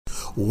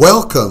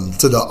Welcome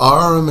to the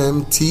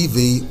RMM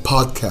TV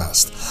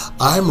podcast.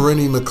 I'm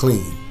Rennie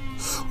McLean.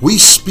 We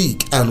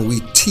speak and we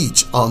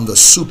teach on the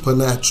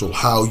supernatural,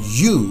 how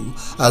you,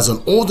 as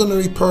an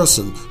ordinary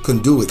person, can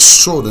do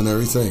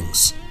extraordinary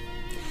things.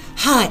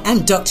 Hi,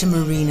 I'm Dr.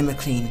 Marina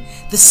McLean.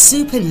 The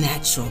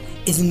supernatural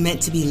is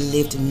meant to be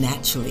lived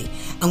naturally,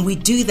 and we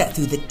do that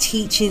through the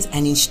teachings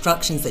and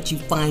instructions that you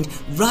find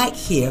right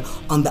here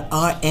on the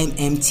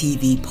RMM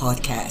TV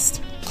podcast.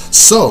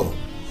 So,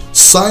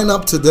 sign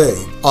up today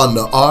on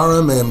the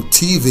RMM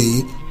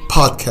TV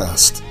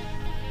podcast.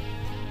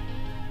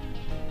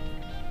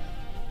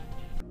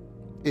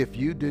 If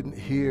you didn't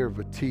hear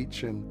the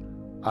teaching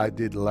I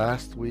did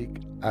last week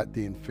at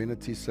the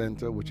Infinity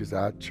Center, which is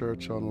our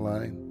church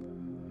online,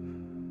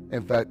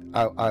 in fact,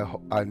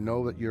 I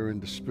know that you're in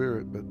the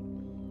spirit, but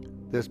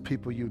there's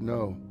people you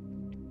know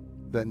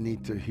that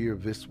need to hear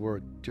this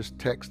word. Just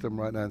text them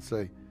right now and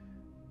say,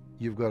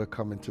 you've got to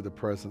come into the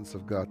presence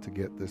of God to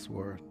get this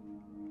word.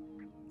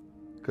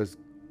 Because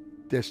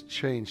there's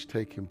change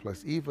taking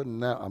place. Even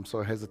now, I'm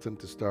so hesitant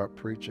to start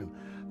preaching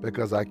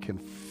because I can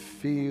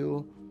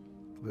feel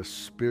the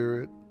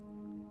spirit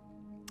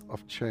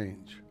of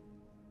change.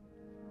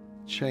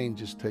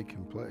 Change is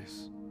taking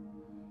place.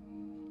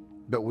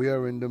 But we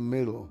are in the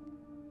middle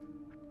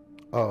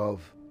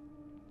of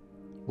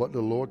what the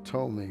Lord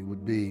told me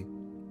would be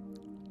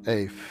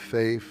a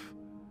faith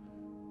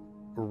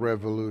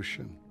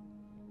revolution.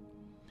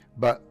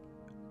 But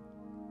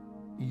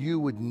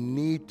you would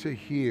need to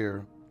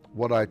hear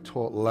what I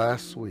taught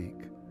last week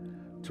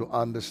to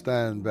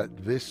understand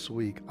that this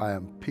week I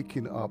am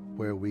picking up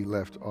where we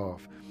left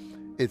off.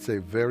 It's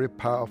a very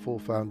powerful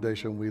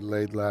foundation we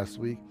laid last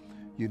week.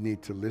 You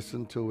need to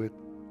listen to it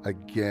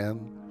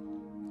again.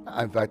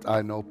 In fact,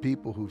 I know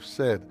people who've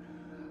said,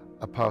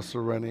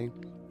 Apostle Rennie,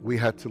 we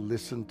had to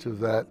listen to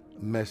that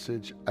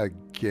message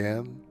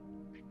again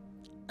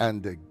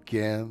and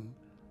again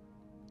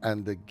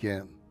and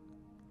again.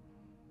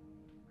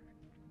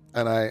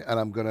 And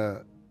I'm going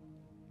to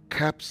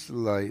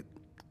capsulize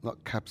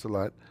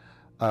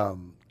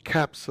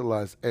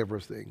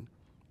everything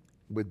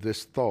with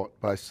this thought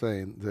by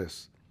saying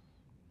this.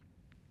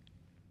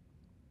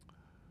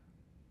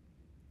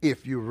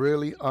 If you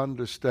really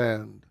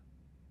understand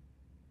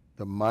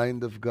the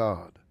mind of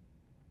God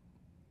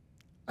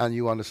and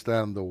you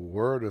understand the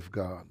Word of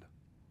God,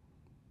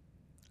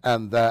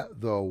 and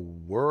that the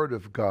Word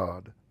of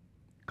God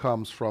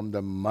comes from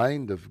the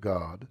mind of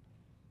God,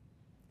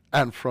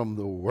 and from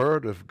the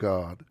Word of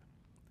God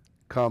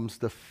comes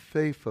the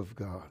faith of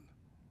God.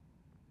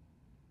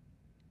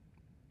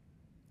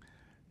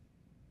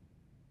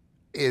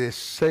 It is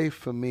safe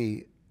for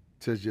me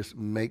to just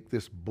make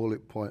this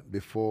bullet point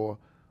before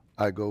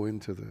I go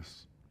into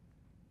this.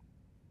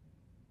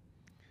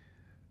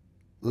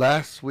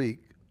 Last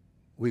week,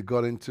 we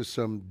got into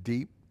some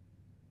deep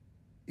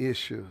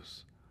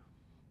issues.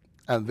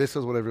 And this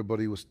is what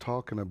everybody was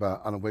talking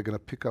about, and we're going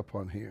to pick up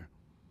on here.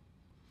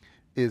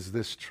 Is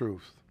this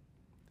truth?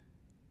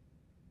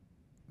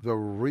 The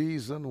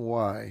reason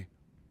why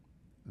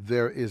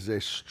there is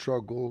a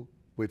struggle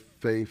with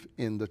faith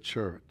in the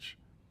church,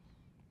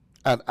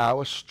 and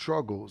our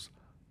struggles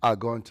are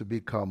going to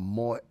become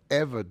more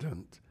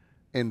evident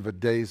in the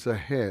days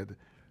ahead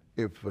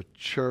if the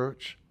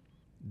church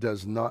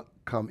does not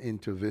come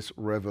into this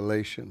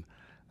revelation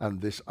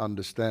and this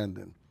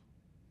understanding.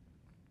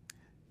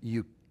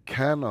 You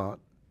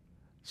cannot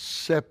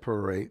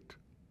separate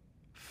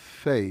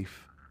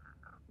faith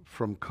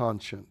from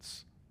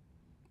conscience.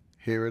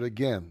 Hear it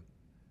again.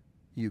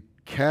 You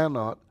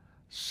cannot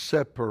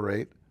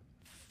separate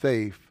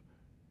faith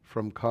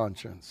from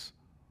conscience.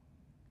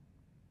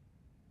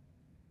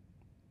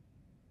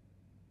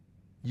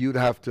 You'd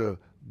have to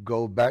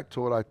go back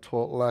to what I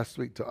taught last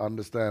week to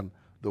understand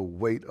the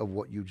weight of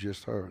what you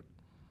just heard.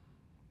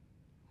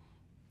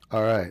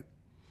 All right.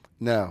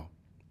 Now,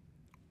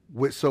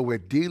 so we're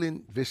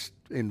dealing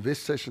in this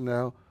session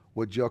now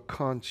with your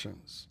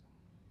conscience.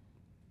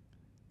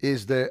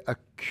 Is there a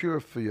cure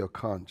for your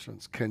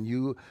conscience? Can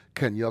you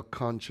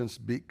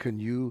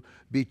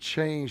be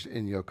changed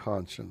in your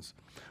conscience?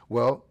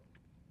 Well,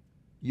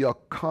 your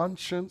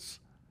conscience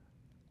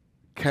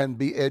can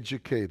be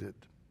educated.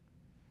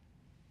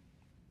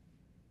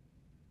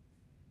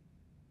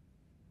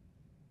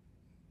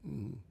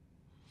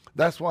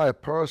 That's why a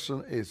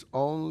person is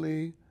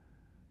only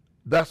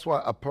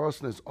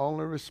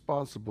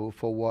responsible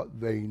for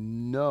what they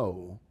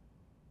know.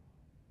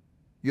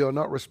 You're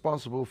not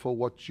responsible for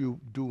what you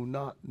do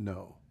not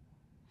know.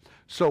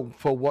 So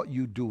for what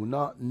you do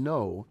not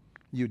know,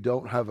 you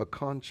don't have a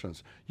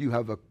conscience. You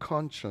have a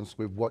conscience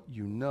with what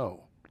you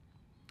know.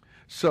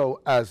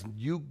 So as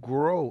you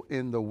grow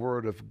in the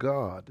Word of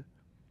God,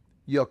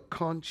 your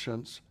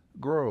conscience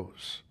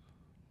grows.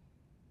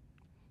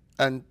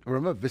 And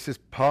remember, this is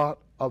part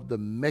of the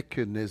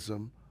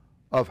mechanism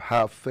of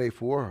how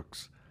faith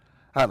works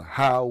and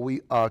how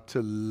we are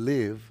to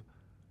live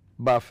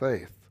by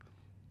faith.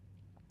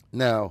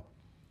 Now,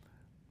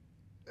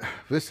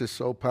 this is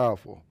so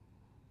powerful.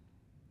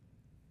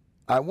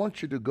 I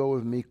want you to go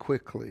with me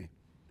quickly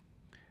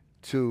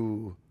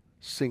to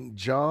St.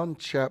 John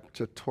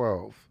chapter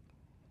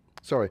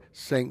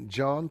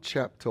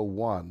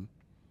 1,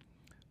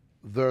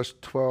 verse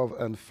 12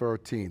 and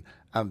 13.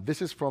 And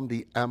this is from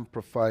the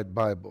Amplified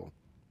Bible.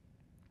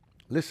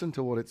 Listen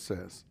to what it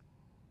says.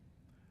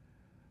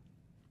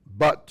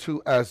 But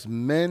to as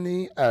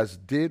many as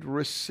did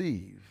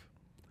receive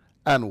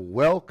and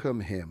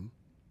welcome him,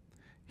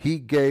 he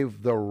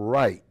gave the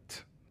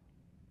right,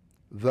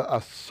 the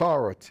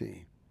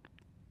authority,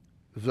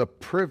 the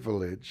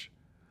privilege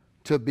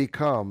to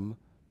become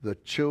the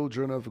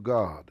children of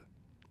God.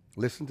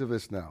 Listen to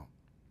this now.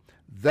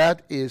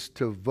 That is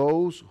to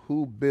those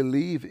who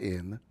believe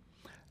in,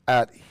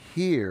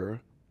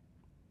 adhere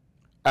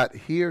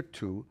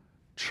to,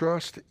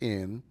 trust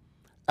in,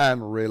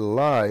 and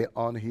rely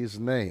on his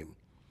name.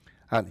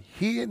 And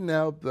here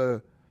now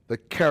the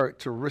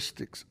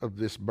characteristics of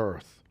this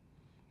birth.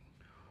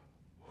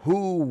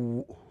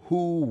 Who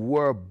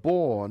were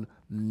born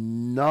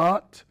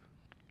not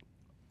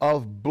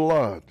of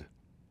blood,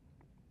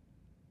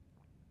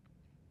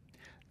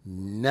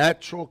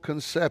 natural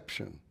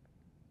conception,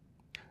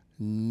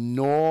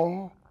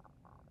 nor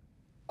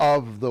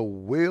of the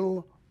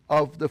will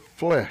of the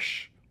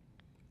flesh,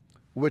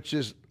 which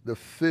is the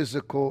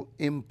physical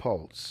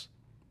impulse,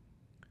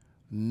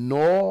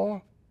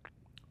 nor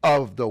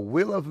of the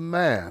will of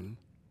man,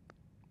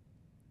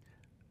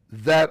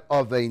 that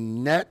of a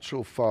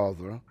natural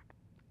father,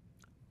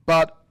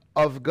 but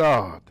of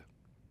God.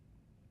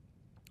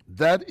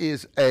 That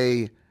is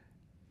a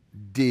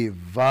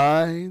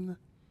divine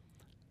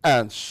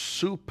and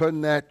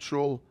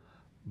supernatural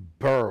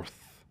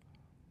birth.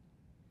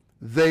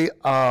 They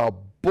are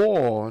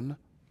born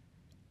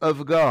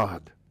of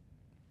God.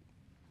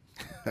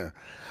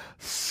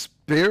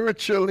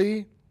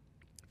 Spiritually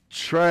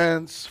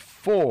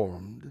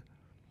transformed,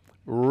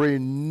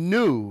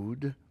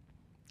 renewed,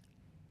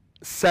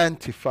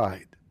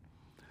 sanctified.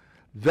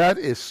 That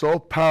is so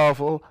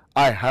powerful.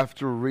 I have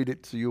to read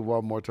it to you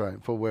one more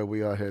time for where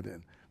we are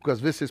heading,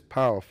 because this is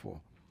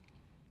powerful.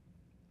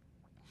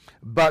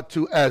 But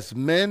to as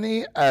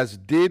many as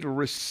did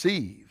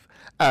receive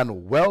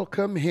and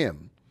welcome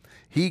him,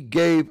 he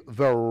gave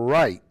the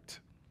right,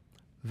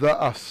 the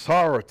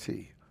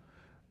authority,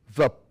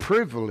 the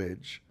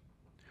privilege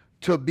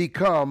to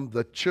become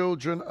the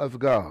children of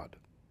God.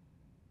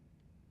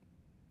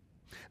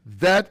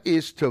 That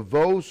is to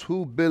those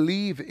who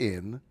believe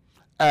in,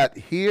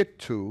 adhere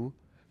to,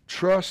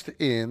 trust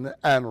in,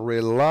 and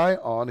rely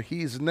on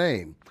his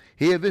name.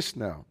 Hear this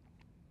now.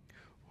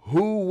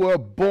 Who were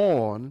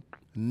born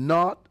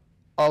not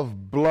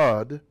of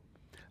blood,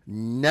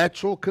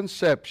 natural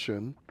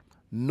conception,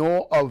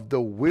 nor of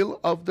the will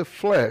of the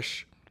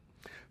flesh,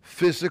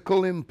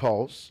 physical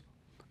impulse,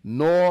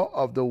 nor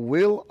of the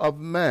will of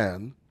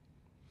man,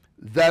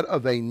 that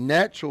of a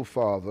natural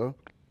father,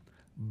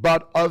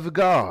 but of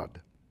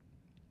God.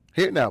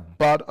 Here now,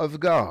 but of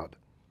God.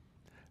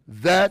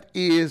 That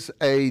is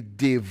a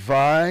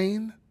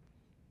divine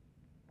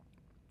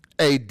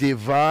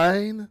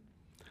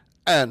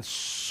and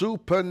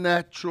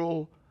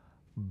supernatural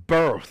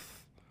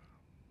birth.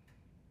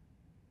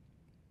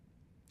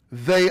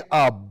 They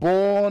are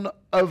born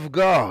of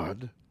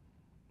God,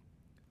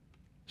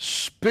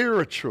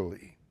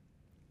 spiritually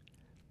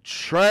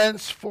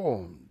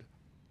transformed,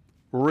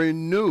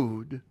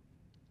 renewed,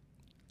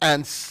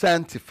 and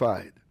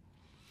sanctified.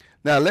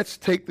 Now let's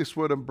take this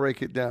word and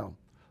break it down.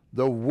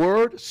 The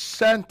word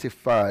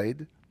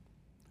sanctified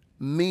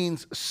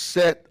means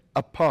set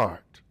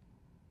apart.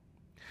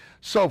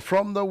 So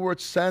from the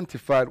word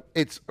sanctified,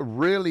 it's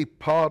really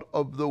part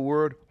of the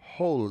word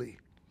holy.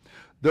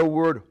 The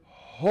word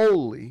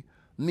holy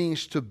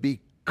means to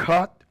be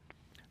cut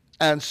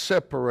and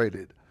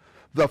separated.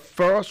 The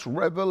first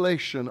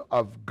revelation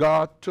of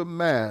God to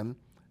man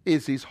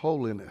is his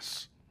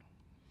holiness.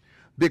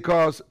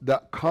 Because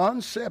the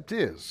concept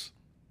is,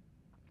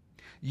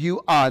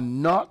 you are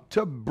not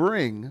to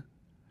bring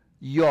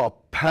your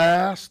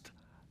past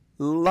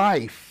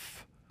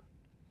life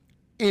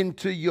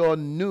into your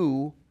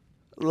new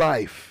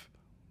life.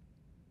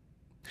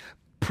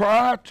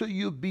 Prior to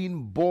you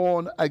being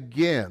born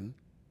again,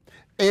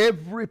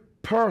 every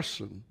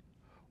person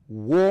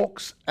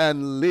walks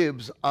and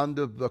lives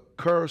under the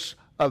curse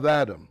of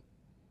Adam.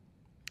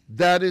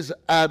 That is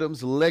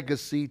Adam's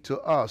legacy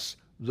to us,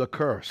 the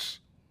curse.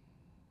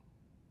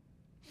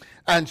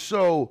 And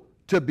so,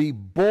 to be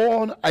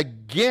born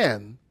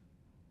again,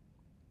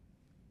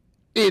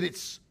 it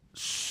is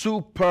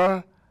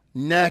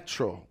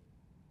supernatural.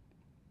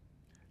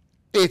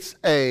 It's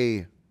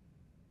a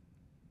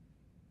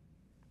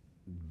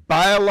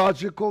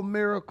biological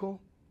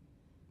miracle.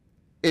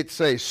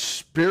 It's a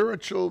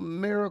spiritual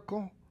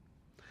miracle.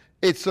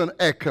 It's an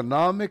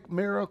economic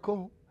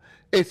miracle.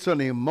 It's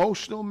an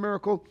emotional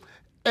miracle.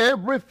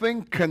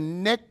 Everything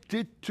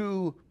connected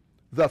to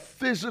the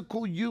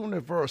physical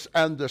universe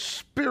and the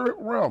spirit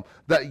realm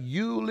that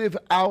you live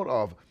out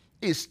of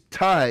is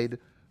tied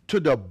to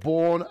the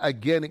born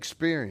again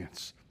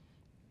experience.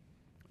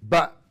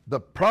 But the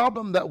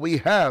problem that we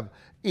have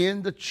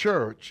in the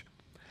church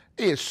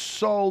is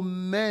so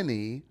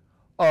many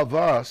of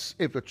us,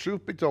 if the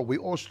truth be told, we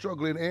all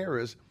struggle in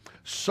areas,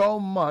 so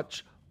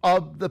much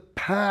of the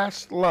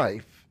past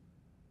life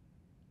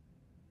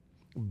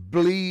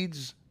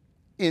bleeds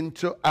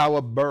into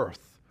our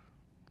birth.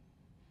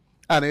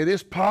 And it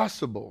is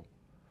possible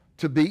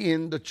to be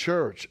in the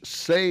church,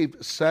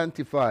 saved,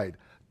 sanctified,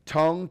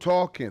 tongue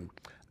talking,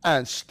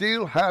 and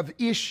still have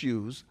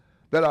issues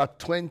that are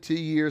 20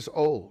 years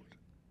old.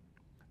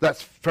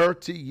 That's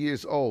 30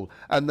 years old,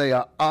 and they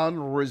are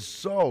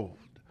unresolved.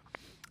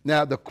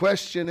 Now, the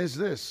question is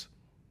this,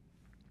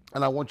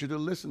 and I want you to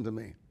listen to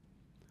me.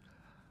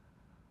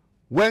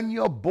 When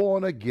you're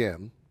born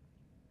again,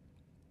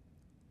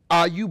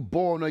 are you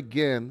born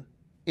again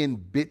in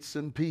bits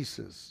and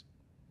pieces?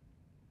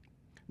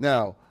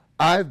 Now,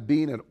 I've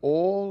been at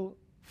all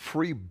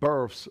 3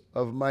 births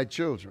of my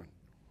children.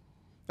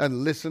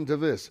 And listen to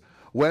this.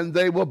 When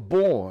they were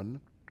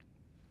born,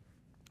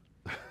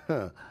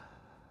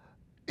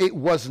 it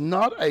was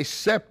not a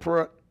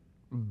separate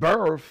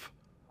birth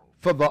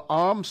for the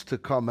arms to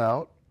come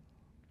out,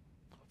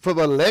 for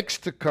the legs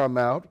to come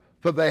out,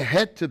 for the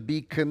head to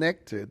be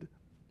connected.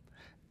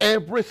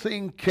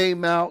 Everything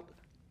came out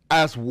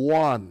as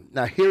one.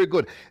 Now hear it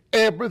good.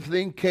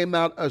 Everything came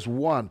out as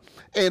one.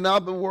 In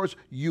other words,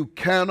 you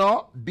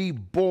cannot be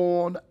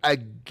born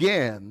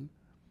again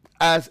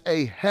as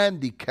a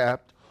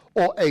handicapped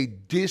or a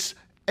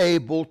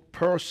disabled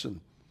person.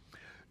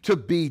 To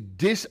be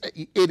this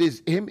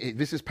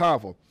is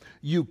powerful.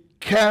 You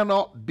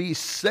cannot be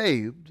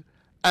saved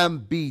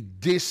and be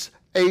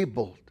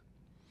disabled.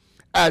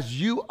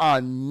 As you are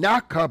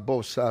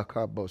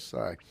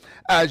nakabosakabosai,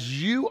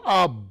 as you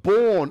are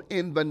born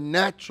in the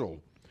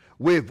natural,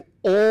 with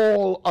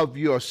all of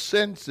your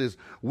senses,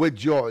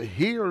 with your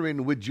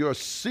hearing, with your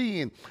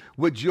seeing,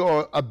 with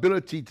your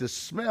ability to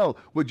smell,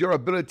 with your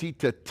ability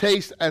to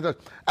taste, and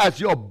as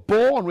you're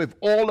born with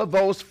all of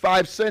those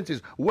 5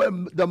 senses,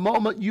 when the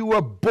moment you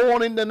were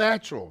born in the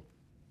natural,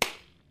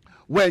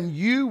 when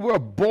you were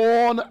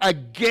born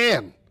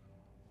again,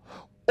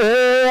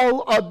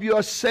 all of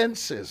your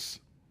senses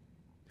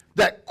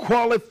that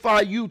qualify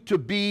you to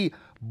be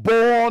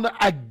born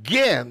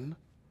again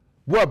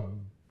were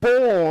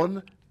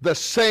born the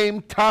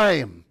same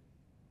time.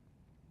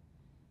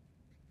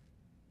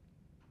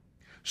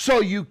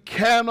 So you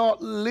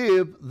cannot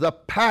live the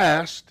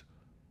past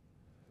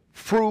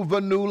through the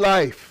new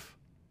life.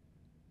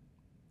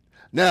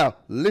 Now,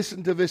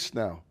 listen to this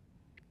now,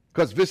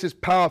 because this is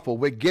powerful.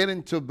 We're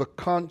getting to the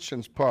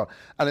conscience part,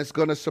 and it's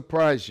going to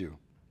surprise you.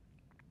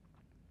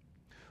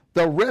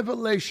 The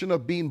revelation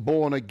of being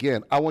born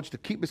again, I want you to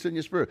keep this in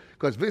your spirit,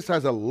 because this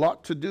has a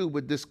lot to do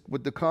with this,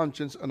 with the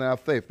conscience and our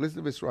faith. Listen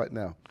to this right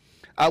now.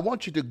 I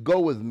want you to go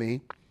with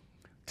me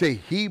to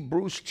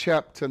Hebrews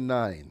chapter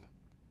 9.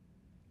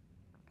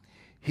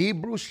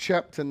 Hebrews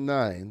chapter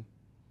 9,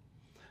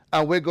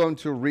 and we're going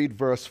to read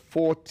verse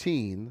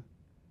 14,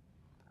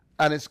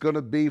 and it's going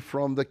to be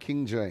from the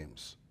King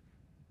James.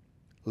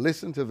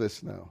 Listen to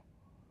this now.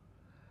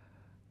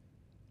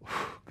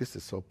 This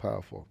is so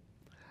powerful.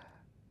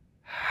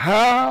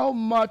 How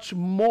much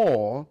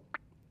more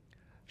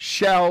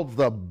shall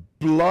the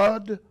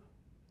blood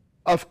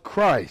of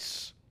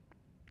Christ,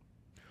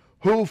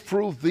 who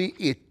through the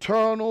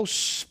eternal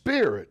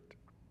Spirit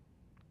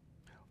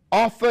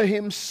offer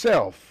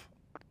himself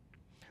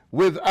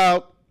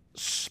without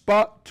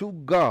spot to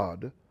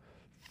God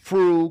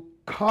through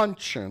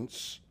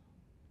purging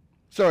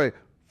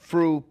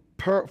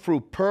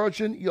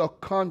your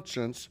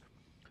conscience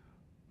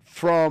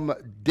from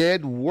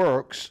dead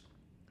works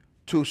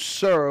to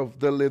serve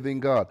the living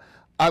God.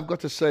 I've got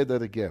to say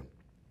that again.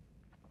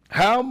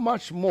 How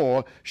much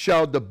more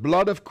shall the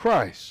blood of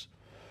Christ,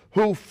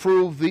 who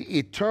through the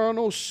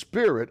eternal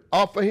Spirit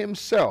offer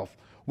himself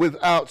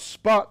without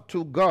spot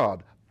to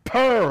God,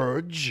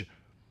 purge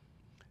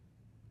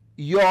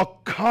your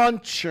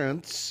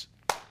conscience,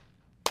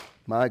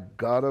 my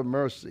God of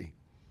mercy.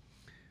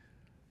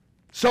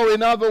 So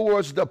in other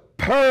words, the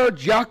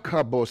purging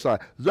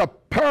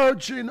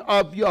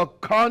of your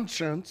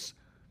conscience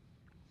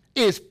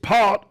is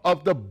part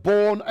of the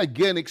born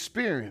again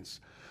experience.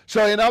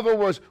 So in other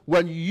words,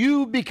 when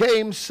you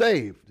became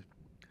saved,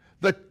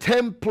 the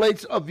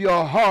templates of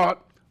your heart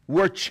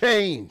were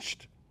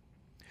changed.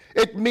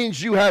 It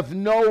means you have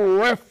no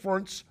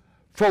reference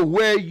for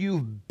where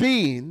you've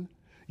been.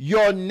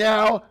 You're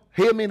now,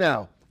 hear me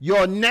now,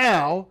 you're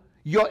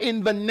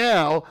in the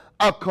now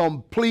a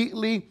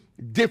completely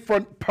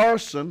different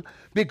person,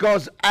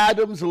 because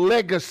Adam's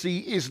legacy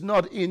is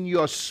not in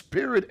your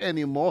spirit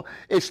anymore.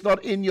 It's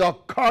not in your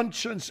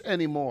conscience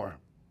anymore.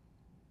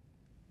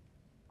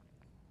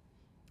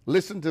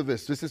 Listen to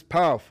this. This is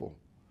powerful.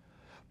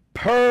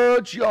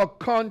 Purge your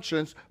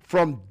conscience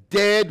from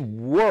dead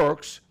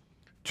works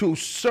to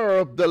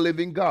serve the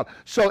living God.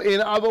 So in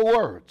other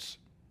words,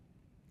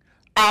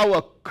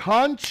 our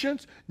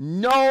conscience,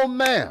 no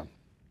man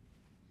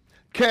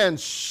can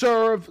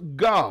serve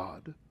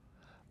God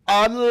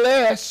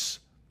unless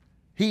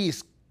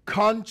his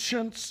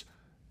conscience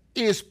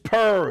is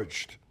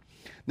purged.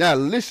 Now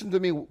listen to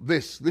me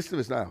this. Listen to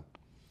this now.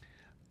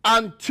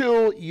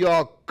 until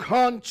your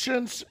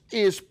conscience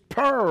is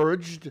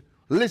purged.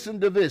 Listen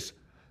to this.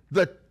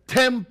 The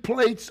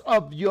templates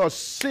of your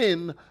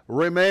sin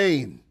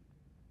remain.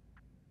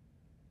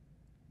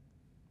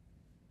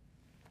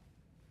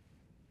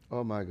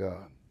 Oh my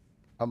God.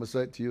 I'm going to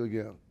say it to you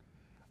again.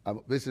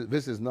 This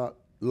is not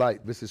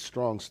light. This is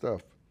strong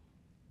stuff.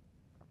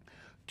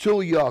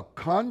 Till your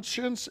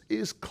conscience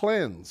is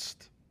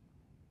cleansed,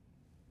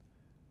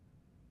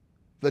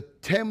 the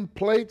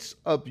templates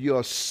of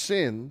your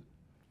sin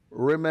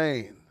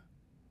remain.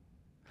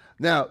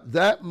 Now,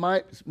 that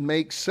might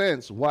make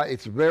sense why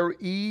it's very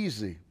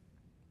easy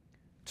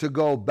to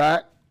go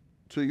back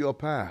to your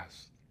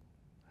past.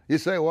 You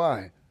say,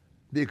 why?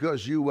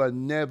 Because you were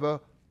never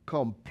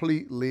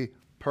completely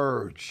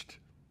purged.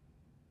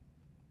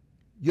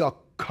 Your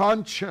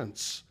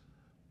conscience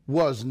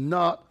was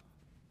not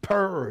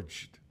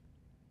purged.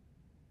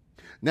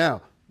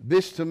 Now,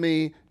 this to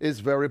me is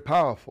very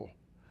powerful.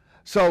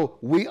 So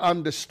we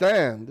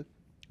understand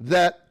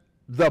that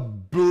the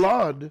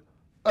blood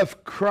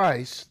of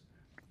Christ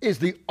is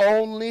the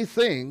only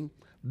thing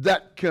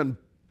that can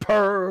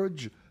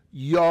purge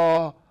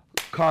your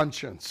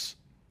conscience.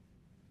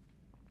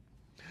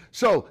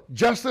 So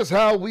just as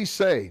how we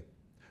say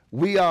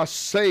we are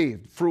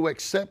saved through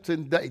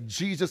accepting that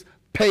Jesus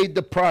paid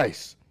the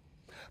price,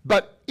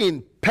 but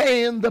in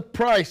paying the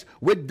price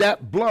with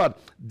that blood,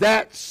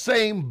 that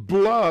same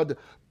blood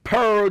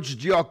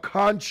purged your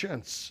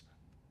conscience.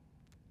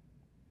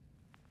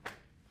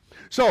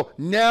 So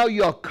now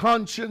your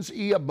conscience,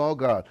 oh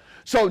God.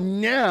 So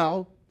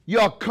now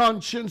your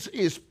conscience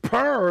is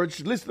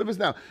purged. Listen to this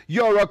now.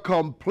 You're a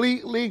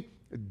completely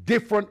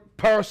different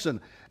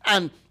person.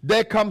 And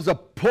there comes a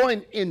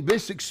point in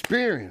this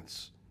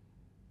experience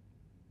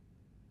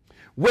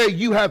where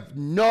you have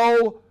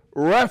no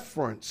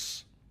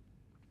reference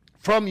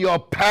from your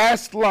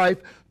past life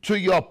to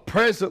your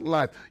present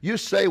life. You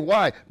say,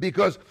 why?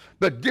 Because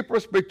the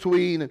difference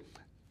between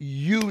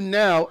you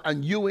now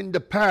and you in the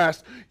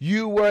past,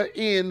 you were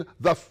in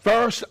the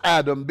first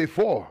Adam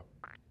before.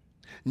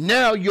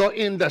 Now you're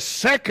in the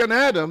second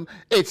Adam.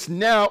 It's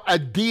now a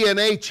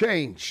DNA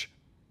change.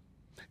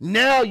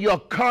 Now your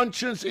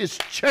conscience is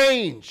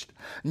changed.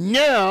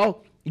 Now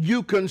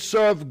you can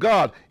serve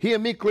God. Hear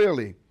me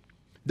clearly.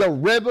 The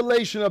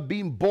revelation of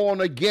being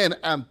born again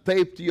and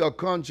faith to your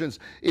conscience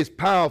is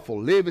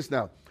powerful. Leave this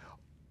now.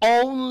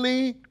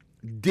 Only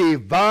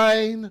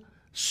divine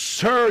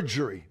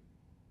surgery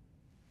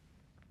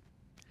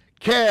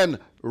can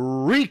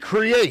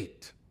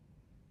recreate,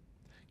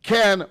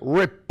 can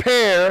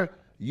repair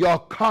your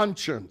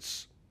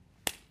conscience.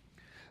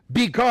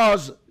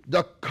 Because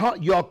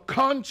your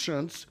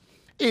conscience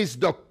is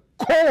the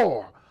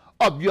core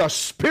of your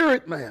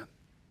spirit man.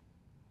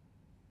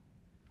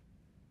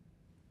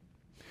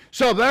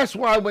 So that's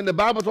why when the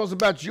Bible talks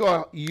about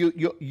your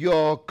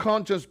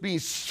conscience being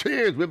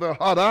seared with a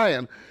hot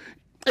iron,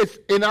 it's,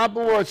 in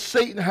other words,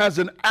 Satan has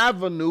an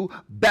avenue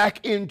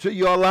back into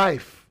your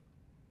life.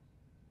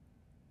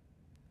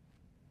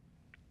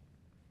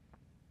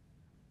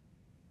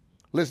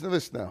 Listen to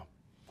this now.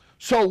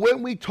 So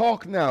when we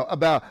talk now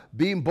about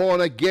being born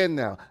again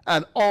now,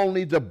 and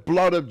only the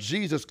blood of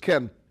Jesus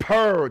can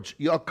purge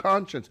your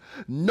conscience,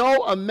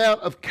 no amount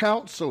of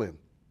counseling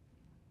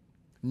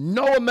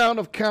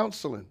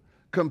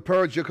can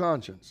purge your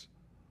conscience.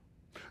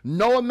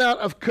 No amount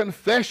of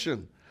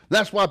confession.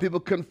 That's why people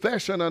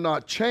confession are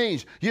not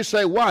changed. You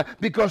say, why?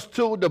 Because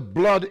till the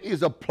blood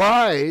is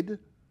applied,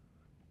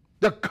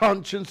 the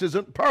conscience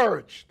isn't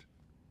purged.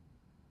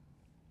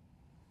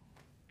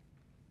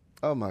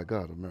 Oh my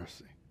God of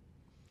mercy.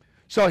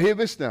 So hear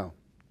this now.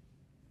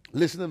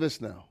 Listen to this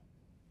now.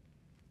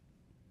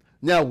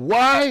 Now,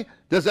 why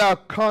does our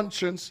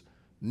conscience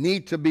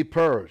need to be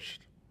purged?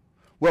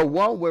 Well,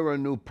 one, we're a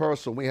new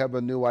person. We have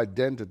a new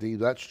identity.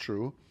 That's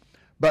true.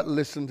 But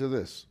listen to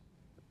this.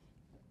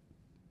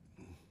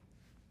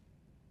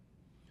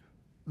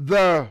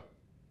 The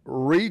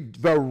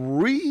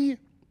regeneration,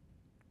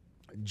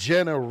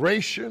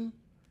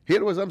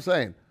 hear what I'm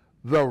saying.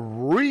 The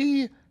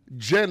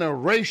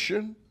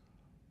regeneration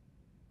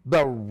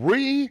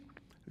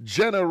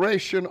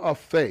of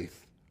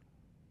faith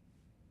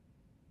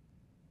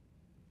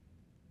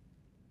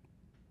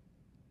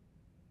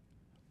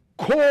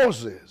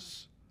causes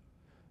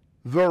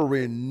the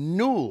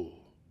renewal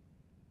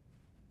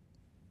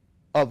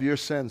of your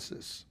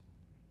senses.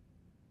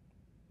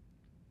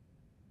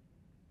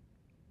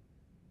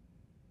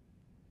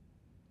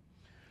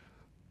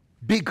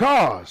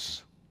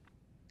 Because,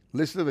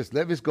 listen to this,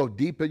 let this go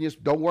deep in your,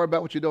 don't worry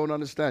about what you don't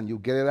understand. You'll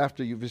get it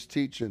after you've been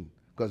teaching,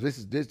 because this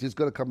is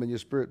going to come in your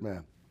spirit,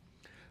 man.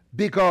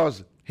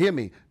 Because, hear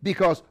me,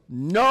 because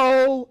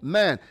no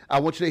man, I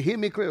want you to hear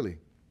me clearly.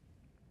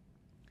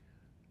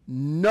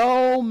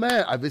 No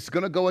man, it's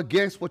going to go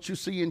against what you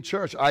see in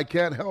church. I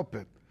can't help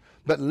it.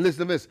 But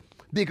listen to this,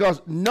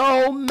 because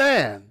no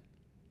man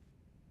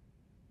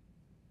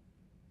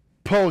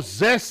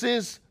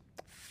possesses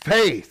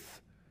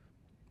faith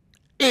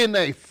in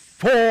a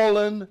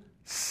fallen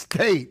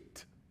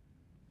state.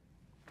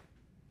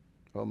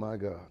 Oh my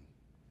God.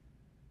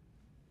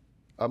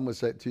 I'm going to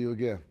say it to you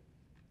again.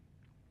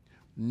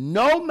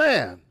 No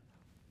man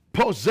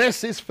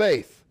possesses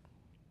faith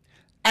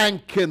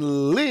and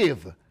can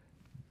live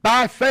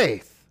by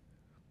faith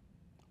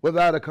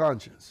without a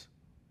conscience.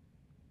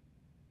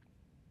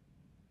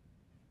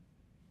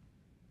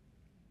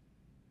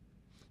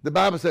 The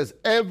Bible says,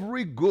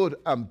 every good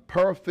and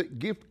perfect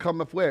gift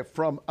cometh where?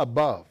 From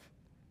above.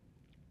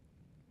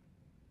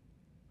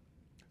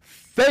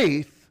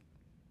 Faith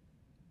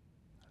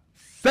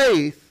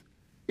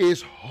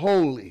is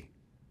holy.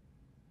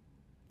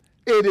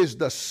 It is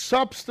the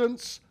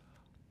substance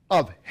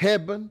of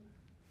heaven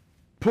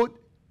put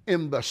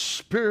in the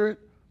spirit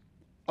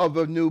of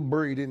a new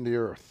breed in the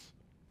earth.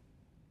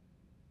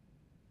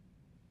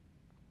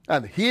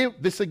 And here,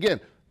 this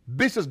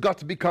has got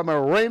to become a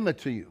rhema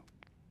to you.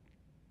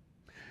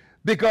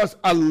 Because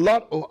I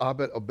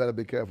better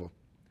be careful.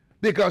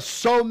 Because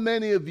so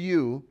many of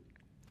you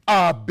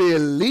are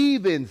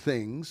believing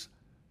things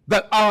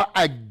that are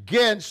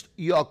against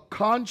your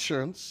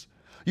conscience.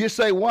 You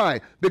say,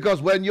 why?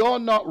 Because when you're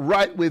not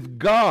right with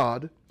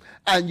God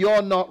and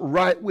you're not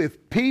right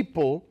with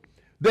people,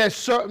 there's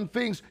certain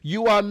things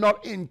you are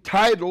not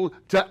entitled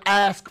to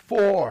ask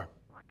for.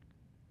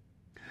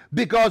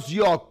 Because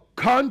your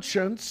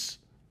conscience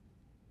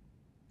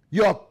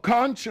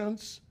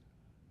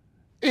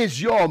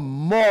is your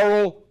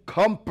moral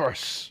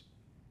compass.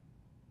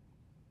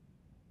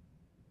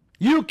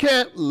 You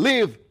can't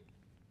live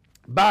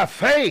by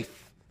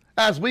faith,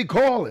 as we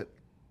call it,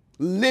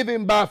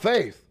 living by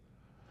faith,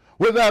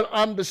 without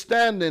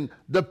understanding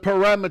the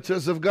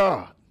parameters of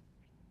God.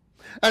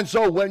 And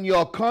so when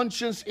your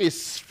conscience is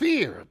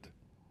seared,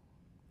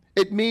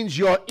 it means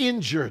you're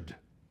injured.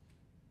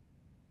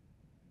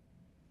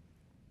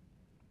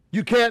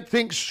 You can't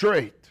think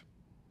straight.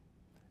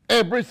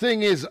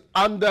 Everything is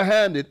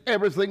underhanded.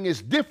 Everything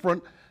is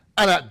different.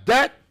 And at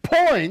that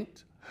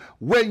point,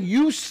 when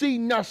you see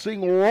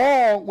nothing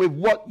wrong with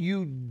what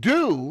you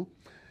do,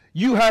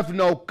 you have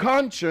no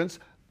conscience.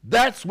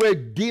 That's where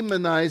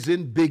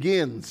demonizing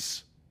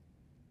begins.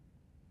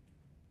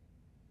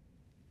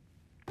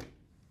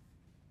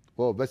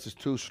 Well, this is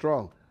too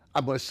strong.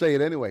 I'm going to say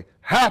it anyway.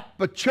 Half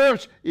the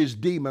church is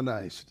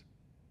demonized.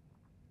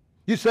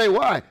 You say,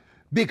 why?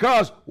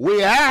 Because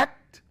we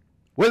act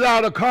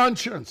without a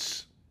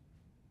conscience.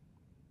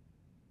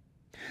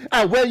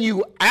 And when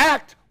you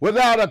act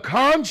without a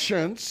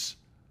conscience,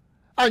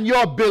 and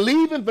you're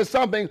believing for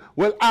something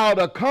without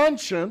a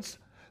conscience,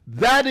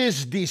 that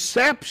is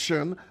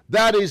deception.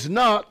 That is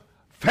not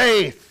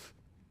faith.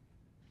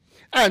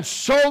 And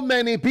so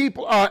many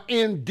people are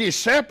in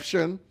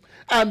deception,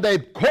 and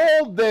they've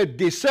called their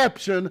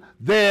deception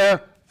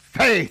their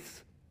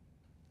faith.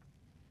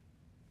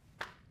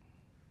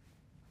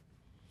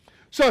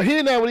 So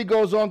here now what he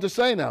goes on to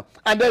say now,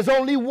 and there's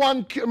only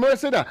one cure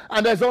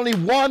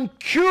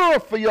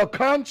for your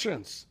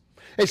conscience.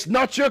 It's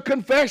not your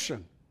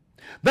confession.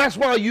 That's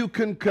why you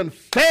can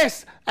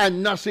confess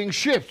and nothing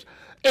shifts.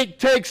 It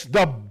takes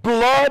the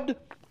blood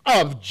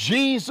of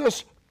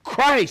Jesus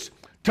Christ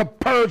to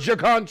purge your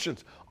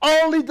conscience.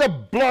 Only the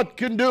blood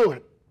can do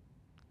it.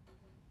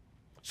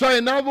 So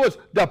in other words,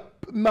 the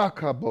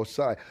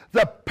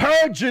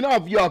purging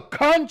of your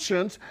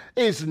conscience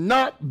is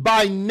not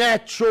by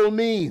natural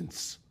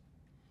means.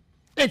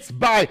 It's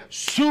by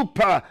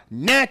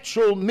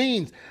supernatural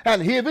means.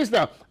 And hear this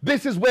now.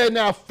 This is where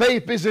now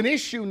faith is an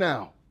issue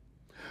now.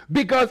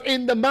 Because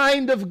in the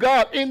mind of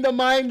God,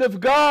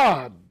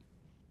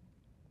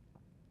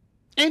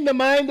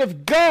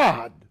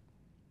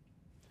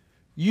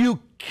 you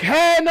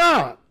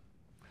cannot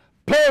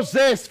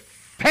possess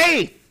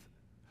faith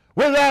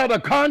without a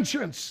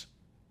conscience.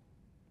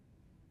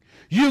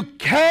 You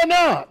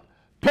cannot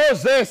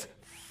possess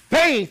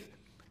faith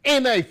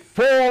in a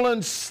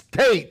fallen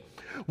state.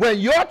 When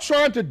you're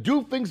trying to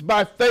do things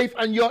by faith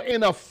and you're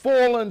in a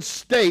fallen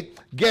state,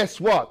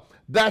 guess what?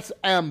 That's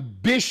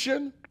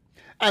ambition,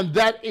 and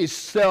that is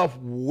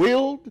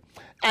self-willed,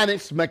 and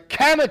it's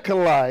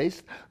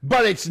mechanicalized,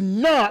 but it's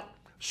not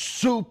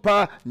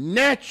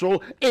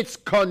supernatural. It's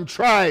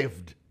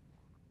contrived.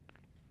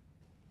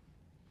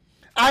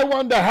 I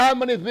wonder how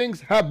many things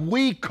have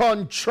we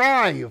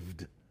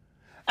contrived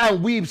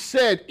and we've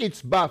said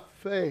it's by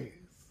faith.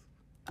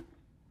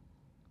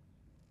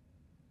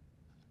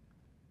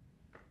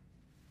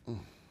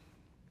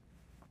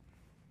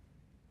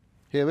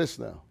 Hear this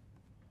now.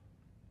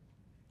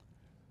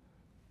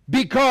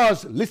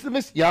 Because, listen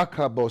to this,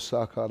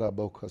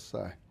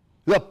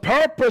 the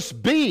purpose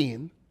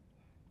being,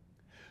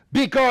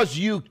 because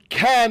you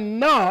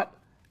cannot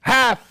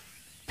have,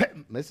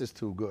 this is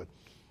too good,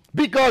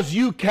 because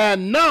you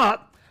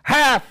cannot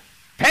have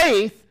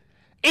faith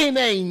in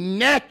a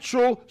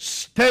natural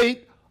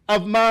state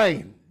of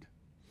mind.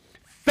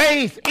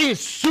 Faith is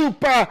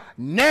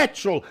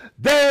supernatural.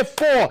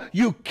 Therefore,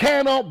 you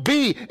cannot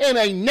be in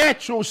a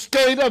natural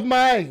state of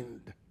mind.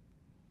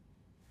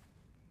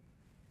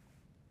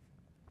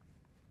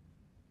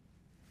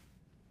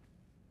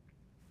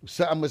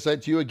 So I'm going to say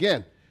it to you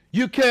again.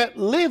 You can't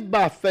live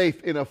by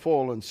faith in a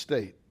fallen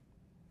state.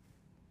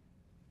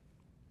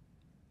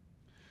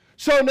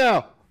 So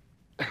now,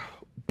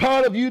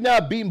 part of you now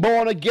being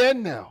born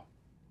again now.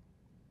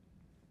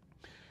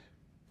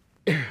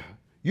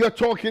 You're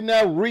talking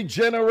now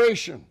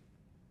regeneration.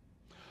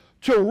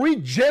 To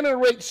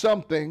regenerate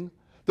something,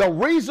 the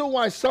reason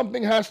why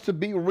something has to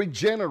be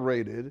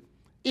regenerated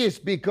is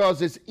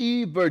because it's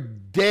either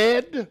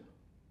dead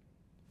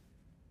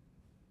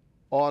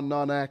or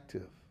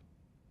non-active.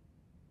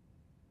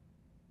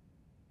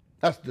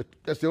 That's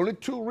the only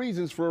two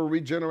reasons for a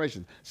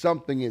regeneration.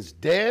 Something is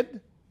dead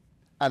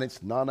and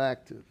it's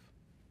non-active.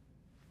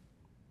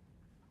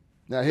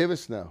 Now hear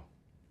this now.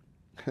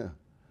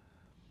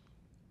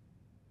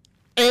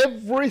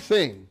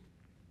 Everything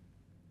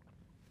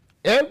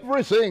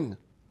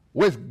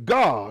with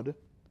God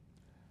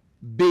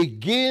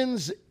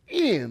begins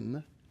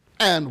in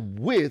and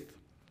with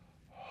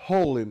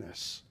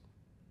holiness.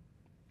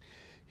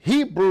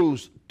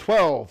 Hebrews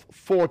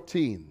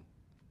 12:14.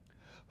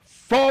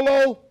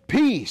 Follow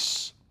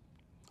peace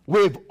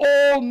with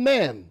all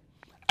men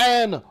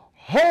and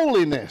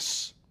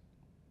holiness,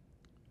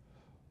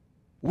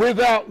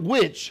 without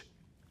which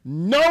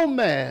no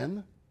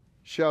man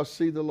shall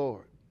see the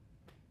Lord.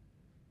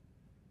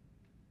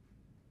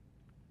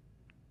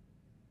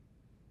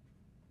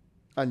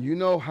 And you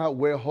know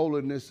where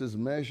holiness is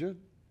measured?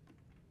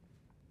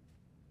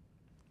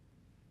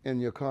 In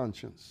your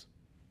conscience.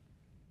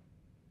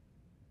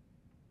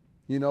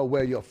 You know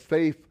where your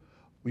faith,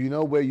 you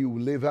know where you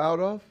live out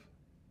of?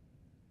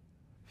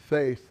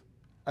 Faith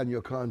and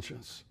your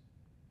conscience.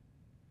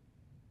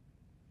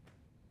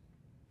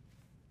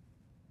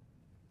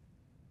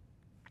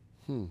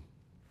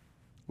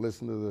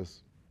 Listen to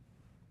this.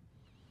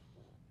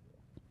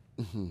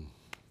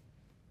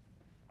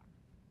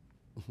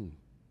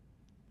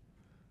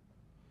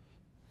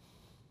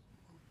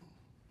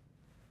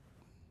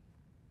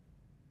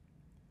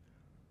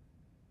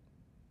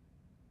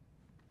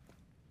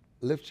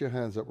 Lift your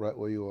hands up right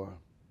where you are.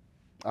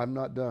 I'm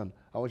not done.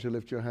 I want you to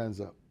lift your hands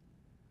up.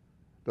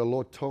 The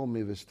Lord told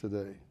me this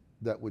today,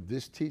 that with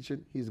this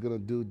teaching, He's going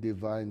to do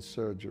divine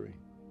surgery.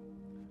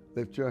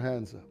 Lift your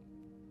hands up.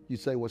 You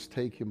say what's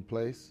taking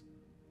place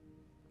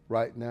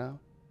right now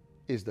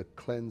is the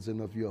cleansing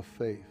of your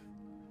faith.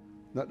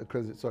 Not the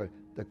cleansing, sorry,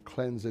 the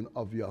cleansing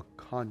of your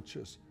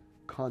conscience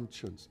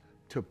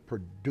to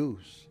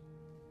produce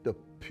the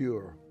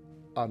pure,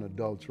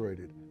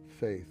 unadulterated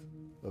faith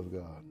of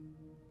God.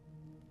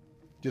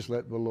 Just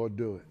let the Lord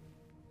do it.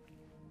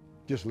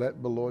 Just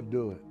let the Lord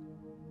do it.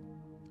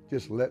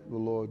 Just let the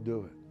Lord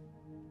do it.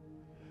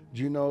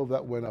 Do you know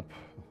that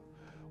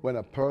when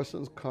a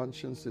person's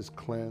conscience is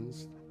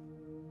cleansed,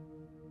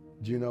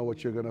 do you know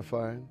what you're going to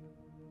find?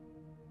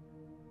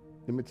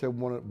 Let me tell you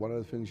one of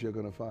the things you're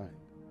going to find.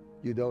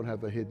 You don't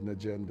have a hidden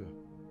agenda.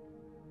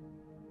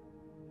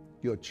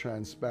 You're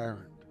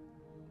transparent.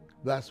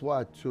 That's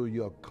why till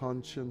your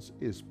conscience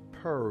is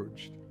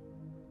purged,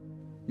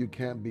 you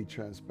can't be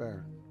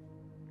transparent.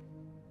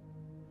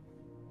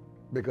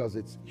 Because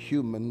it's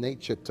human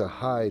nature to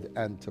hide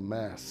and to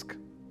mask.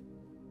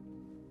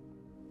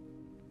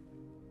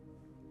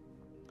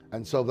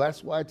 And so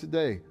that's why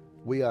today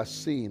we are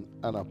seeing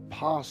an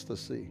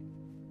apostasy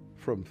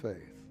from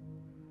faith.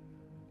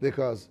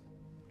 Because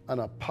an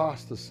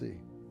apostasy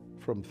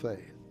from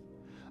faith.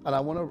 And I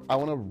want to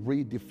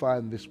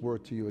redefine this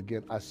word to you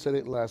again. I said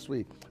it last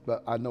week,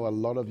 but I know a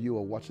lot of you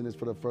are watching this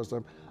for the first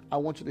time. I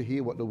want you to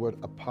hear what the word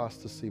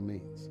apostasy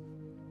means.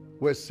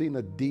 We're seeing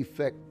a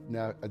defection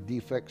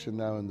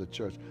now in the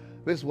church.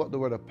 This is what the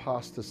word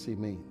apostasy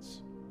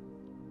means.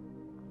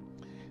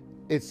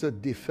 It's a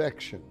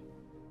defection.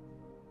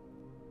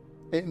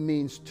 It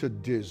means to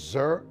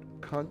desert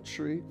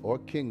country or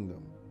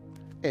kingdom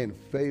in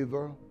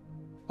favor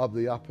of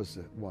the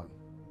opposite one.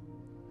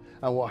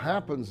 And what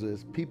happens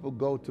is people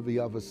go to the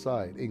other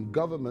side. In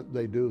government,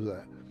 they do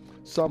that.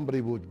 Somebody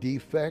will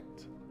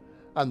defect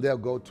and they'll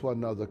go to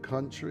another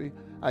country.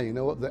 And you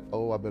know what?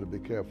 I better be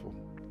careful.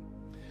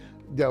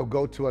 They'll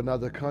go to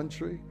another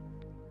country,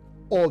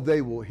 or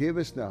they will, hear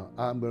this now,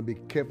 I'm going to be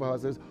careful how I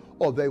say this,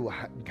 or they will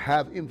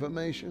have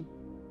information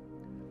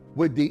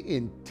with the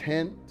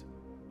intent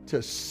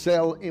to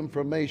sell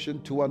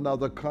information to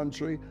another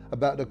country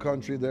about the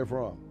country they're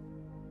from.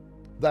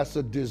 That's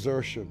a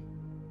desertion.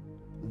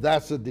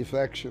 That's a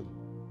defection.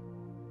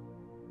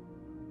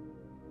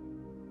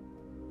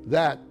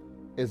 That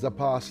is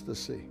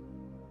apostasy.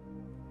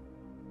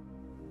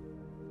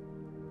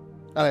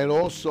 And it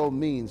also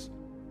means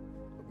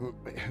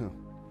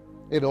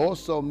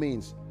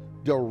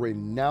the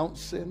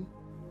renouncing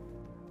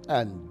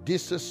and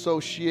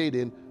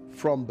disassociating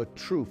from the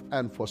truth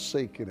and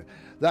forsaking it.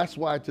 That's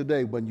why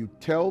today when you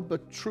tell the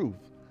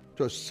truth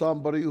to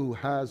somebody who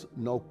has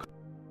no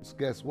conscience,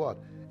 guess what?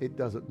 It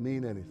doesn't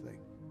mean anything.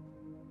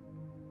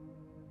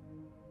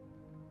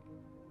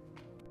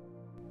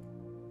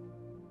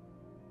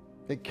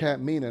 It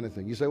can't mean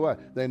anything. You say,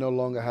 what? They no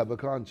longer have a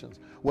conscience.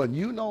 When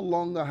you no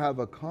longer have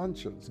a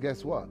conscience,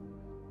 guess what?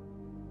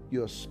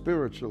 You're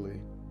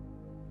spiritually,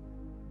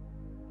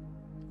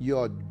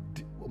 oh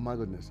my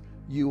goodness,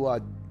 you are,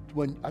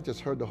 when I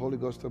just heard the Holy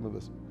Ghost tell me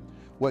this,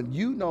 when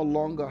you no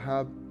longer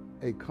have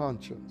a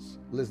conscience.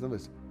 Listen to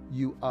this.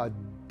 You are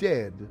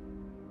dead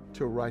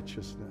to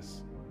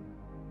righteousness,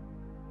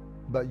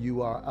 but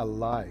you are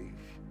alive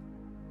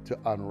to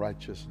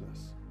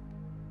unrighteousness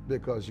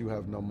because you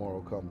have no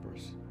moral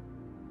compass.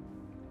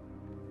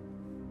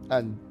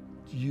 And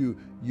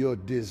your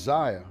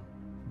desire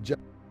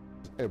judges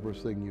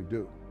everything you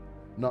do,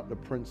 not the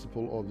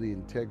principle or the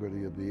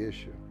integrity of the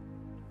issue.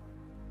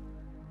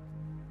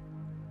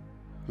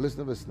 Listen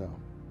to this now.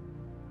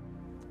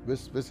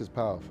 This is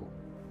powerful.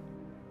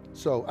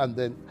 So, and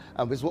this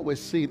is what we're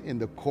seeing in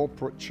the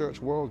corporate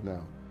church world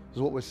now. This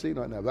is what we're seeing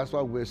right now. That's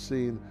why we're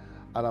seeing,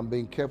 and I'm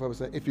being careful. I'm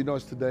saying, if you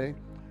notice today,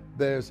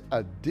 there's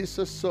a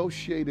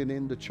disassociating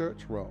in the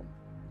church realm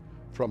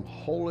from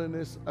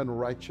holiness and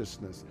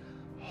righteousness.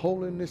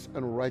 Holiness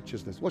and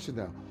righteousness. Watch it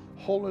now.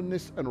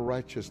 Holiness and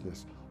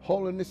righteousness.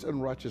 Holiness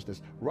and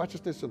righteousness.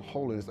 Righteousness and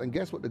holiness. And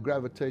guess what the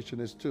gravitation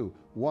is to?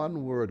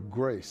 One word,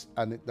 grace.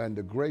 And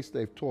the grace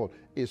they've taught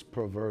is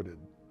perverted.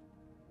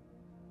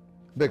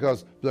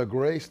 Because the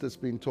grace that's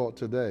being taught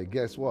today,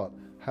 guess what?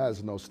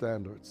 Has no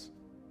standards.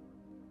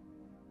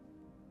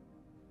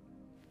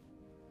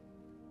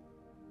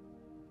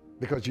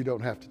 Because you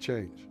don't have to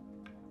change.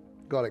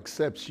 God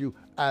accepts you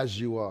as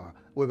you are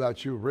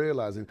without you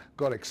realizing.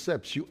 God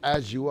accepts you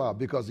as you are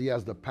because he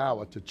has the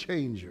power to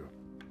change you.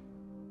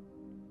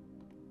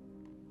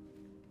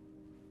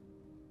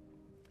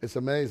 It's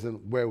amazing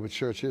where the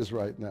church is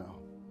right now.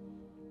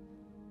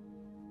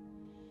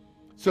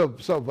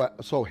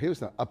 So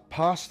here's now,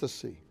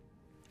 apostasy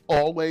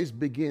always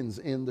begins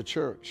in the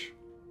church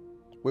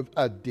with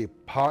a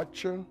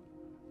departure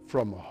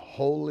from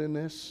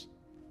holiness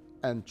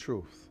and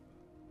truth,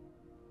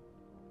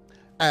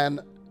 and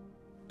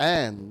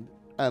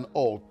an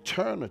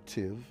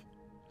alternative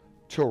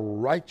to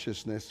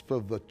righteousness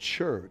for the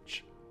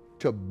church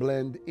to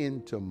blend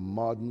into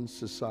modern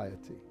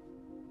society.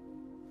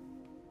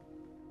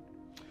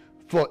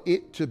 For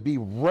it to be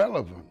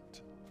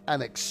relevant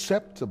and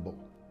acceptable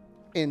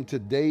in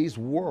today's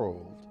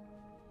world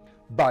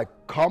by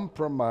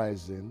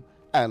compromising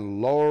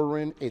and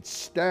lowering its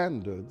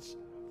standards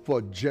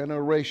for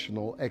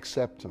generational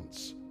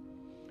acceptance.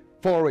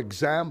 For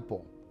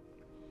example,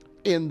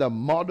 in the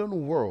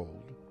modern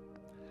world,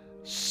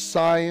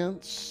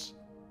 science,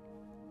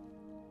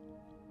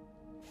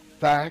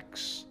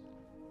 facts,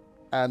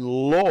 and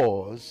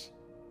laws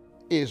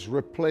is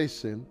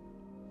replacing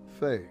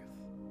faith.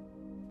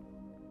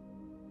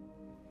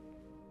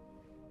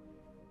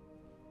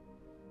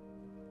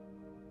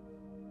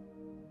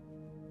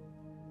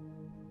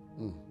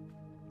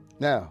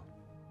 Now,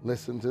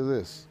 listen to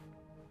this.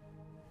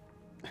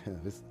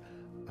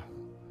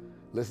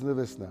 Listen to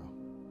this now.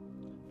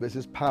 This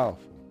is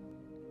powerful.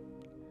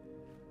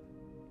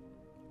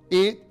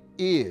 It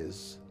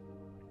is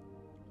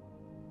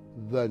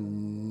the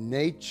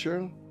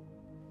nature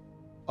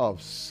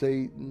of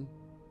Satan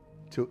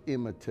to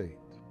imitate.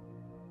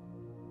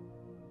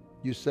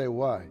 You say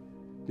why?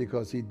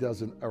 Because he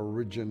doesn't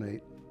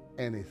originate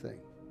anything.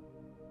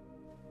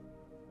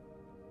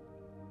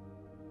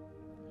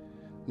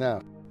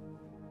 Now,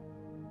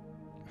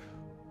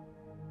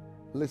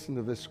 listen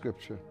to this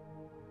scripture.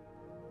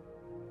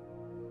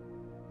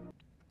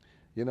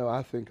 You know,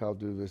 I think I'll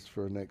do this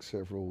for the next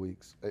several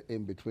weeks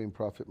in between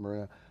Prophet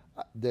Marina.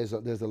 There's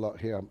a lot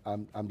here.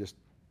 I'm just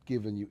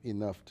giving you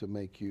enough to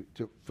make you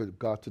for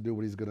God to do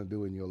what he's going to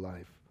do in your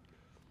life.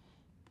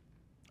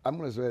 I'm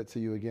going to say it to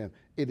you again.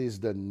 It is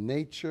the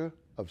nature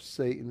of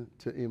Satan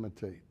to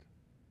imitate.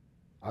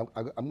 I'm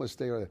going to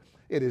stay right there.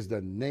 It is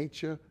the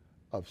nature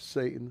of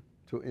Satan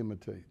to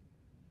imitate.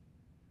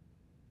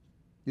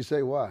 You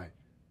say why?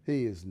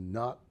 He is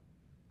not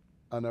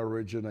an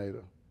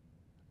originator,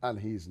 and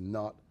he's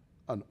not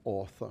an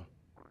author.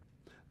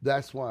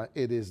 That's why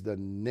it is the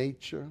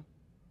nature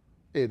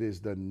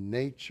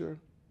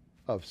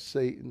of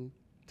Satan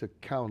to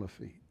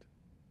counterfeit,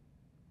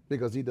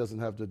 because he doesn't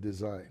have the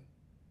design.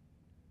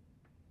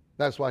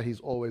 That's why he's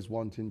always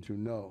wanting to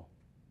know.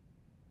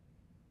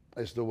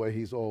 It's the way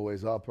he's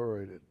always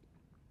operated.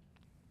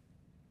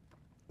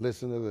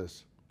 Listen to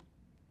this.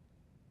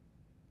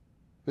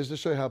 Just to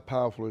show you how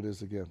powerful it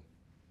is again.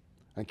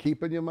 And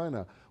keep in your mind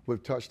now,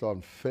 we've touched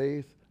on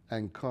faith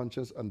and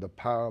conscience and the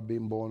power of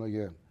being born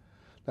again.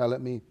 Now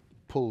let me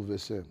pull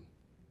this in.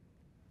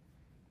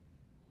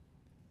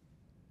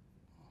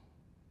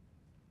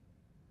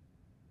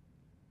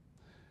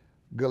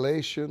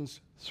 Galatians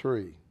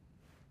 3,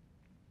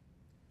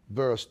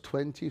 verse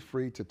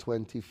 23 to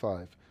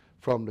 25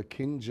 from the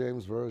King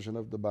James Version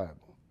of the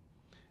Bible.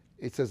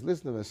 It says,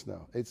 listen to this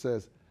now. It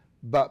says,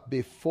 but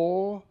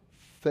before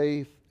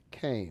faith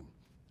came,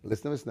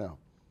 listen to this now.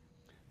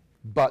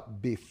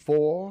 But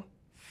before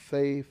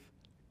faith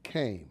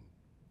came,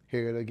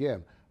 hear it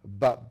again.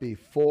 But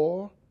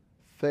before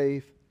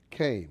faith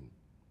came,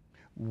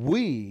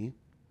 we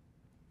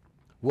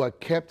were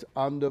kept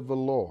under the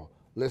law.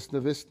 Listen to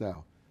this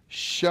now.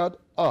 Shut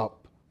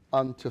up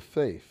unto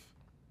faith,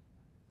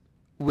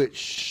 which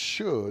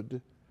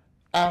should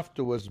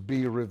afterwards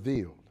be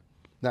revealed.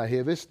 Now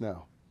hear this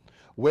now.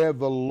 Where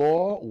the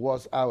law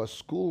was our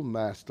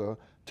schoolmaster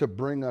to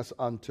bring us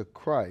unto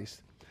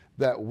Christ,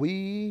 that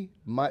we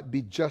might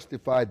be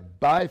justified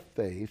by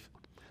faith,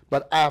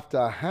 but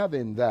after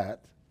having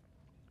that,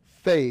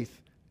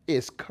 faith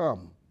is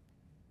come.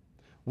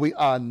 We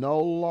are no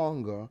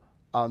longer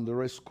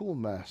under a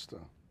schoolmaster.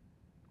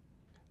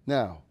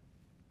 Now,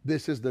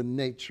 this is the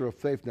nature of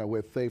faith now,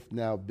 where faith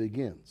now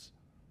begins.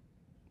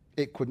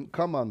 It couldn't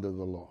come under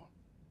the law.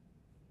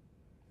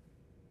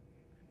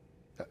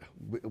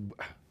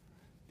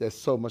 There's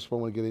so much more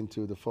I want to get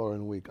into the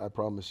following week, I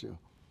promise you.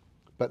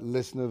 But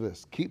listen to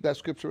this. Keep that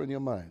scripture in your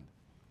mind.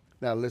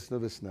 Now listen to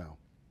this now.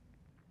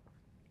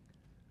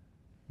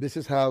 This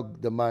is how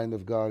the mind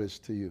of God is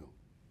to you.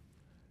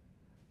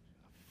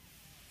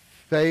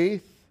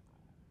 Faith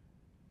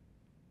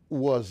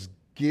was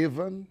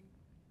given.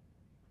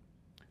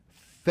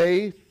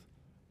 Faith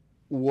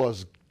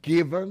was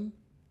given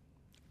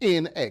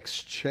in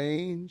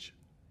exchange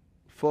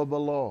for the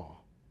law.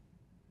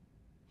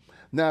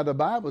 Now, the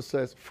Bible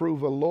says, through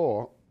the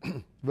law,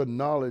 the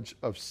knowledge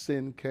of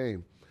sin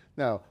came.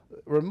 Now,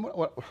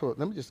 remember, let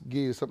me just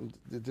give you something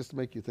just to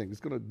make you think.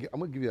 I'm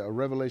going to give you a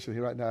revelation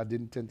here right now I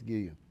didn't intend to give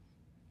you.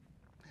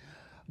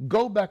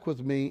 Go back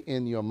with me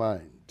in your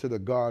mind to the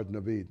Garden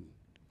of Eden.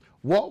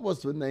 What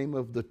was the name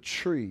of the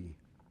tree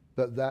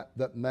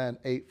that man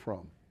ate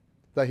from,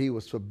 that he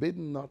was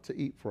forbidden not to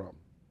eat from?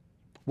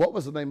 What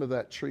was the name of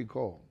that tree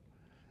called?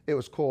 It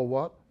was called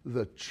what?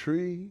 The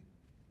tree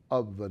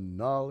of the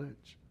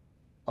knowledge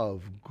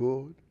of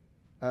good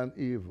and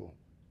evil.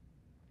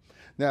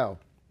 Now,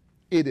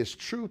 it is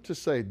true to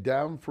say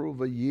down through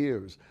the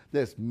years,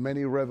 there's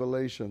many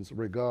revelations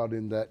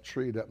regarding that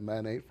tree that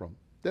man ate from.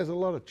 There's a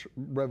lot of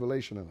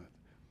revelation in it.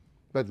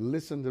 But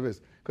listen to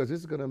this, because this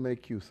is going to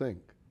make you think.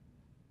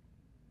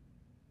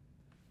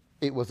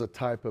 It was a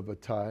type of a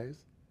tithe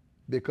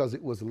because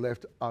it was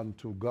left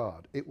unto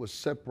God. It was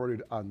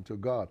separated unto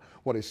God.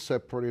 What is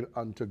separated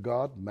unto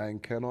God, man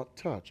cannot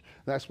touch.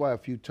 That's why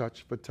if you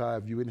touch the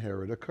tithe, you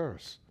inherit a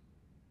curse.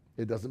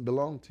 It doesn't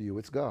belong to you,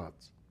 it's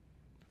God's.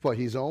 For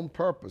his own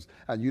purpose.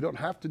 And you don't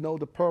have to know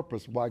the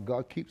purpose why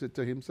God keeps it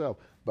to himself,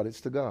 but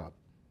it's to God.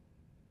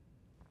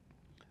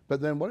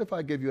 But then what if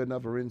I give you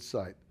another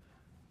insight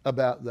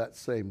about that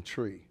same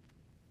tree?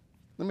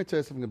 Let me tell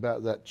you something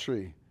about that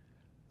tree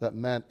that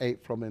man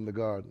ate from in the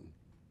garden.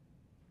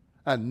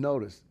 And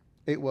notice,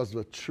 it was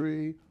the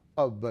tree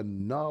of the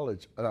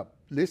knowledge.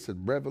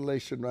 Listen,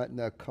 revelation right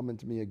now coming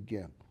to me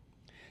again.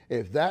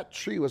 If that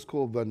tree was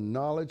called the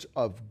knowledge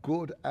of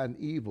good and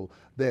evil,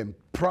 then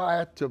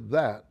prior to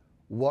that,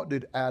 what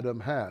did Adam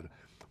have?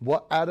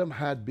 What Adam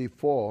had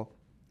before,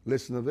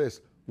 listen to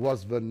this,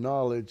 was the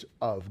knowledge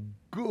of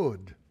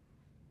good.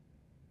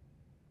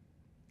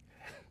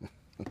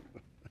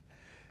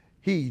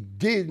 He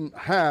didn't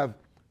have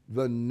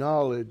the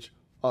knowledge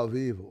of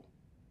evil.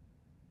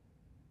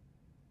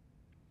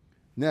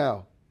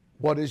 Now,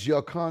 what is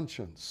your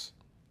conscience?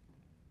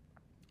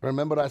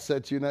 Remember what I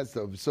said to you that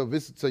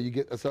so you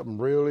get something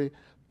really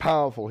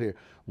powerful here.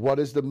 What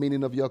is the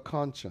meaning of your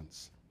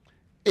conscience?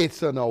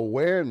 It's an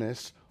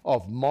awareness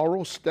of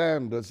moral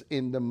standards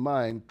in the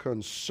mind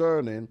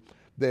concerning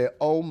their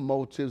own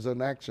motives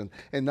and actions.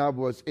 In other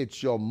words,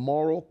 it's your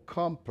moral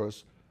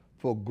compass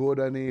for good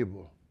and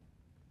evil.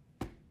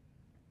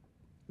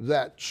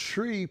 That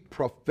tree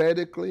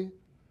prophetically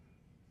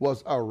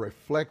was a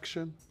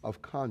reflection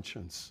of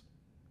conscience.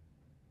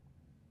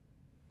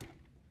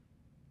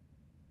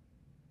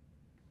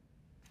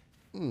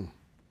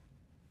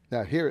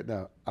 Now, hear it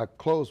now. I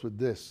close with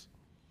this.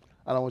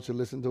 And I want you to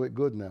listen to it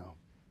good now.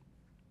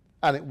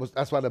 And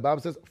that's why the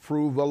Bible says,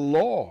 through the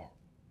law,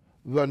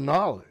 the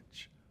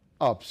knowledge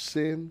of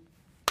sin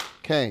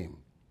came.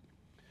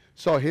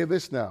 So hear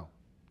this now.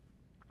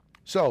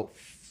 So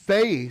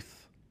faith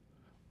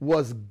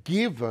was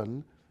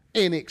given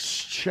in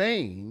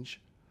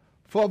exchange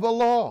for the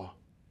law.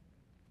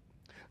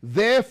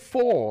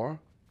 Therefore,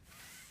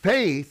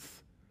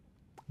 faith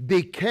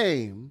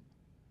became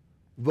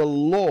the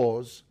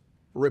law's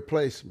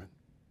replacement.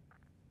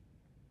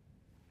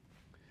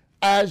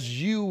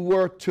 As you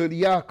were to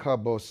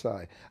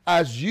Yakabosai,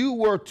 as you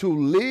were to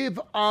live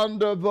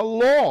under the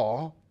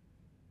law,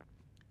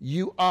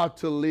 you are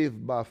to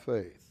live by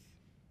faith.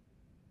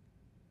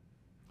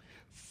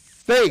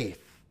 Faith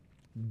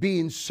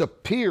being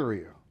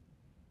superior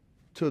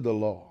to the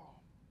law.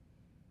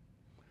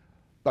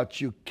 But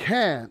you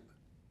can't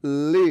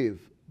live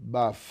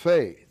by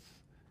faith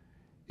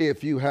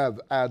if you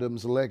have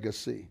Adam's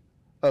legacy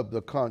of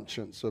the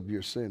conscience of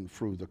your sin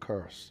through the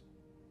curse.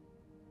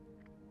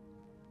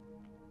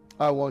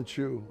 I want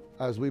you,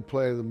 as we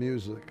play the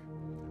music,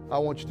 I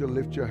want you to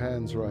lift your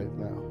hands right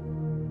now.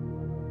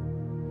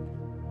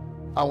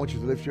 I want you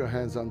to lift your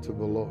hands unto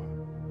the Lord.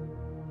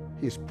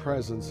 His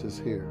presence is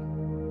here.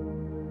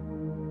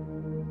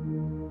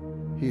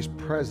 His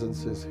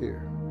presence is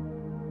here.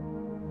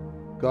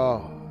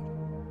 God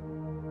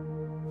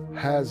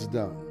has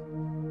done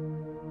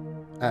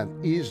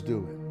and is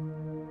doing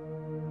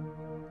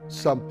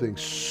something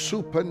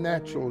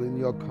supernatural in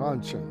your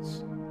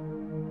conscience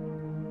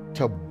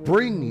to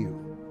bring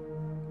you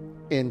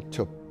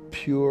into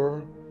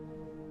pure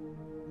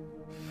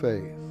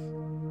faith.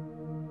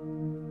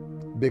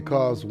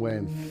 Because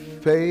when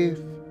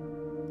faith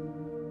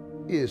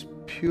is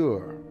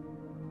pure,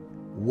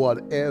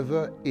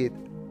 whatever it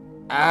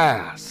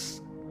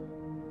asks,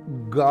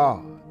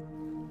 God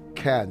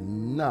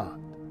cannot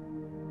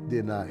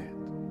deny it.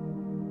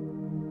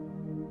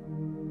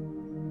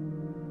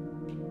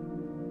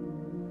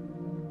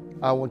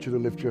 I want you to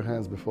lift your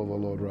hands before the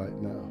Lord right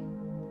now.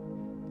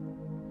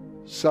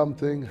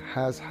 Something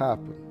has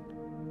happened,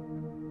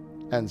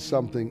 and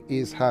something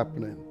is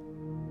happening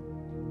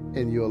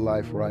in your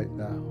life right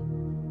now.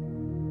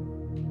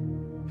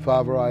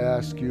 Father, I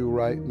ask you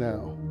right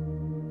now,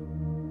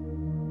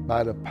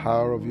 by the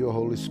power of your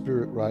Holy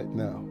Spirit right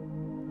now,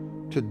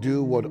 to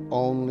do what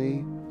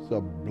only the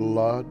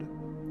blood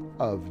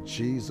of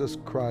Jesus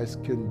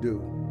Christ can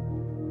do,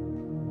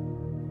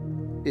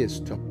 is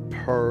to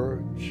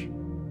purge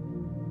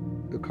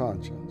the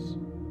conscience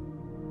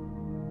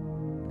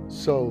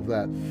so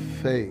that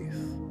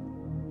faith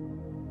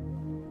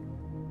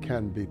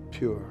can be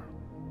pure.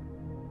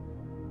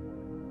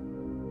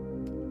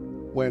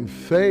 When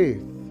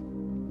faith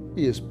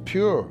is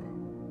pure,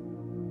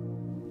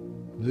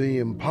 the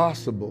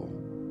impossible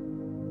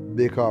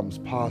becomes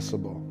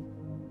possible.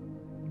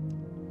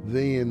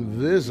 The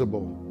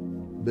invisible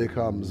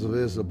becomes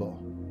visible.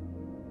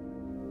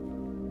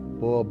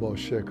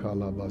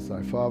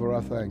 Father,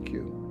 I thank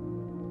you.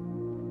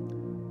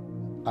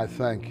 I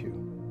thank you.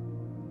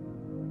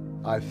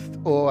 I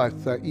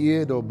thank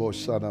you.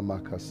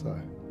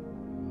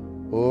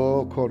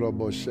 Oh,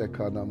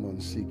 Koroboshekana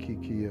Monsiki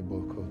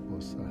Eboko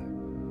Bosai.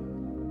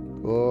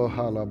 Oh,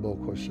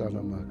 Halaboko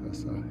Shana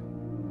Makasai.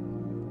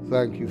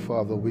 Thank you,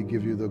 Father. We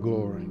give you the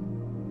glory.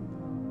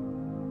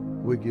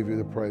 We give you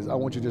the praise. I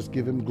want you to just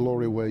give him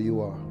glory where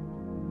you are.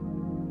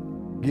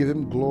 Give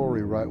him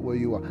glory right where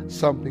you are.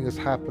 Something has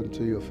happened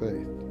to your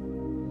faith.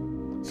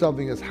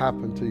 Something has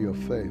happened to your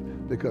faith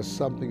because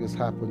something has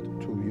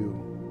happened to you.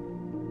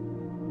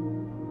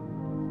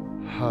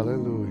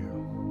 Hallelujah.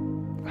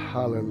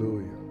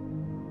 Hallelujah.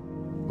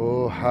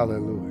 Oh,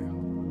 hallelujah.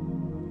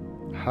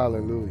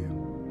 Hallelujah.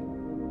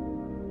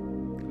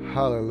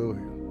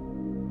 Hallelujah.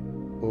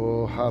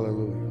 Oh,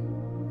 hallelujah.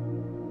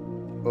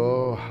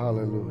 Oh,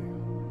 hallelujah.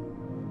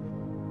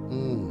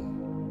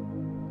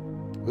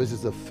 This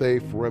is a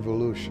faith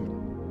revolution.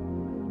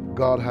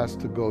 God has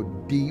to go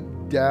deep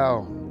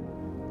down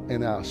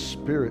in our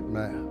spirit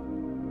man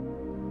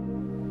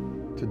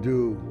to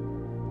do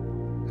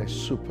a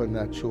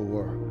supernatural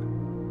work.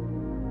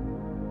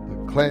 The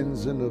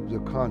cleansing of the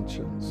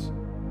conscience.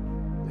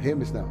 Hear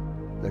me now.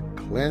 The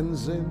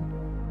cleansing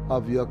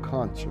of your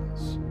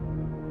conscience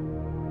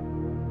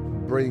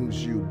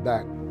brings you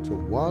back to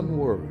one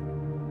word: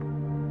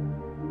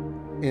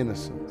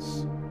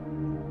 innocence.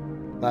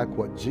 Like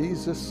what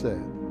Jesus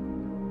said,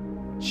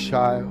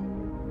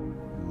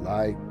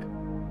 childlike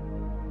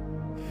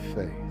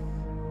faith.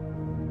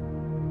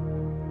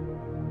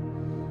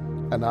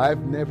 And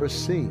I've never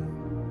seen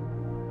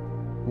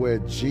where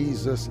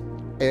Jesus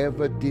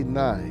ever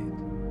denied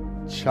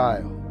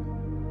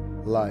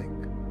childlike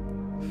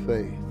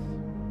faith.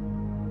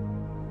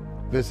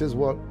 This is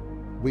what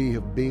we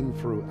have been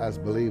through as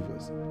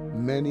believers.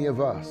 Many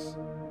of us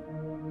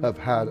have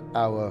had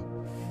our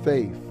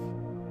faith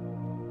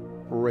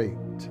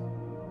raped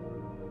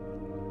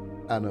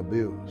and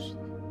abused.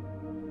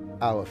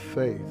 Our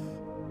faith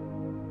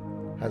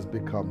has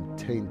become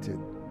tainted.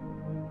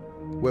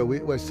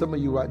 Where some of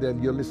you right there,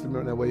 you're listening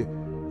right now, where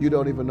you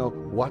don't even know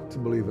what to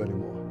believe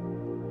anymore.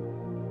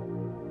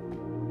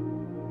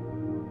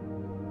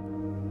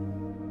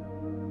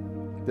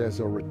 There's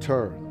a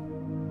return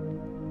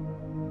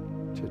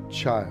to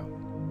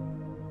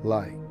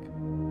childlike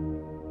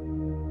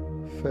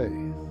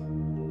faith.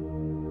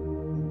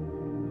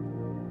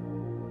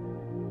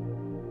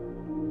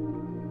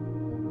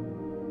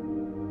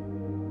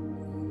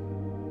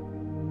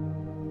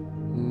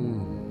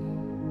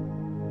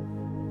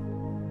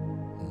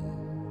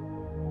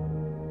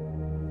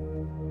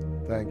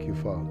 Thank you,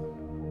 Father.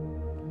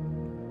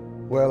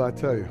 Well, I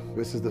tell you,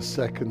 this is the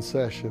second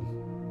session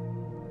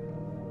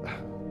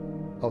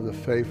of the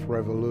faith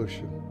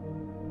revolution.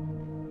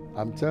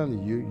 I'm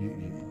telling you,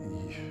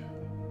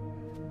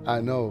 I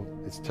know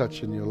it's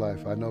touching your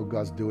life. I know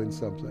God's doing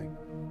something.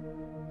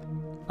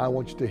 I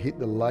want you to hit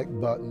the like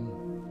button.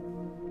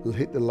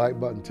 Hit the like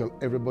button. Tell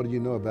everybody you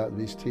know about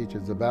these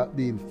teachings, about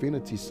the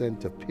Infinity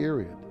Center,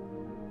 period,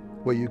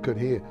 where you could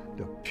hear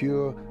the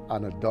pure,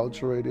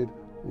 unadulterated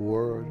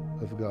Word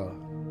of God.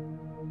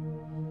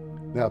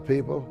 Now,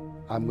 people,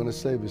 I'm going to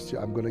say this to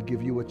you. I'm going to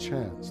give you a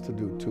chance to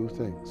do two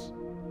things.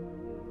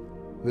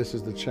 This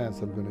is the chance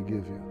I'm going to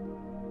give you.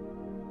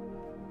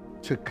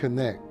 To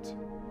connect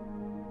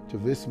to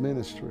this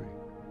ministry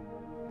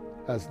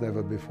as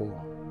never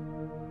before.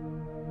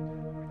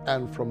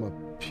 And from a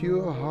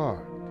pure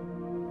heart,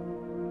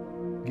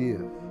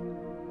 give.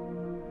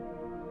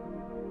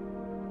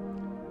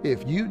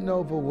 If you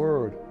know the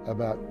word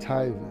about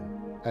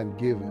tithing and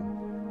giving,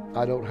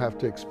 I don't have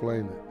to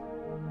explain it.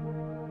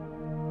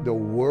 The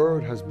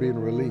word has been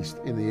released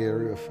in the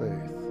area of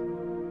faith.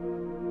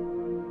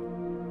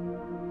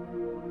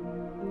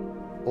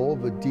 all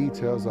the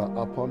details are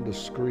up on the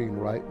screen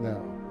right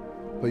now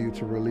for you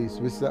to release.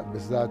 This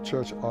is our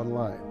church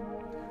online.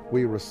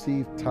 We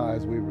receive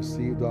tithes, we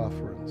received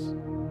offerings.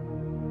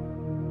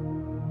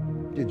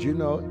 Did you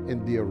know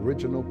in the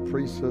original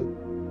priesthood,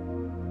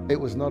 it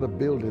was not a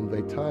building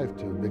they tithed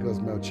to because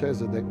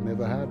Melchizedek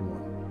never had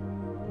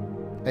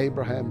one.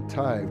 Abraham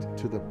tithed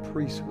to the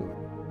priesthood.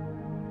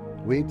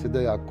 We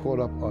today are caught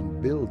up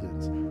on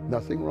buildings.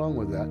 Nothing wrong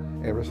with that.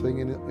 Everything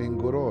in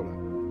good order.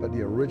 But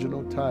the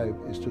original tithe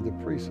is to the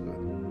priesthood.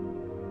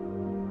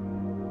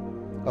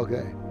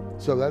 Okay,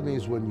 so that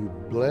means when you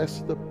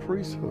bless the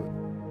priesthood,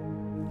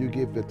 you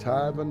give the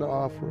tithe and the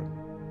offering,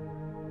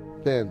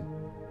 then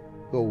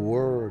the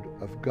word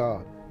of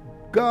God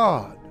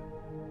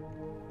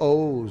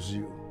owes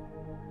you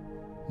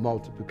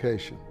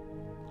multiplication.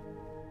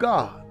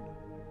 God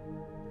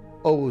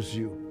owes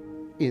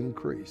you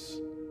increase.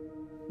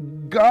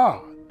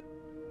 God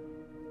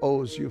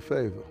owes you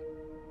favor.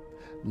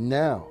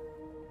 Now,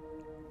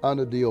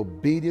 under the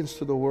obedience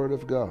to the word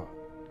of God,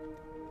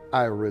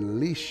 I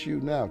release you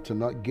now to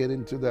not get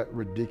into that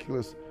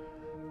ridiculous,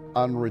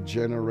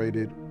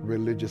 unregenerated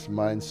religious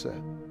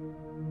mindset.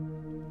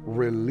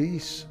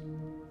 Release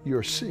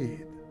your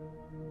seed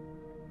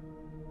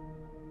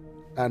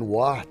and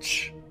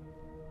watch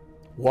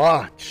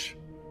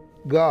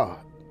God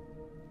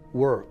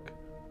work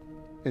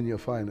in your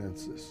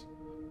finances.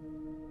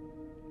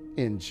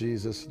 In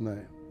Jesus'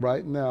 name.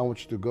 Right now, I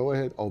want you to go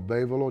ahead,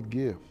 obey the Lord,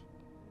 give.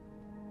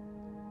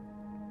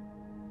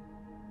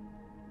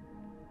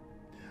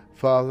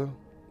 Father,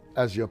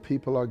 as your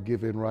people are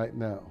giving right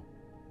now,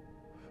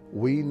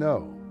 we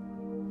know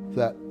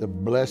that the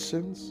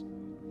blessings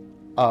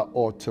are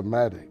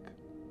automatic.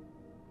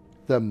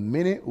 The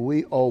minute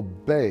we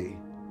obey,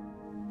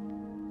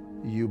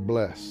 you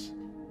bless.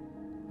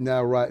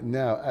 Now, right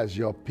now, as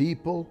your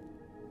people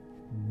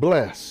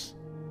bless,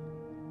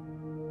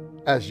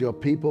 as your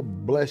people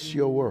bless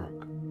your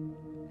work,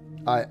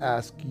 I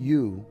ask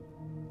you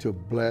to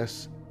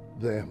bless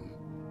them.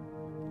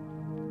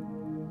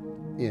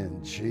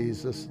 In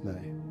Jesus'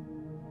 name.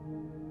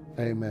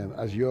 Amen.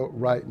 As you're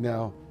right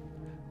now,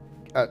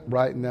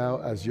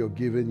 as you're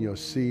giving your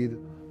seed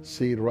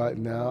right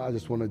now, I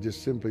just want to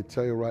just simply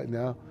tell you right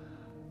now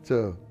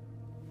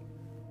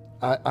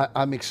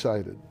I'm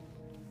excited.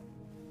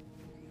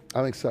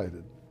 I'm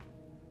excited.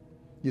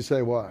 You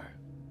say, why?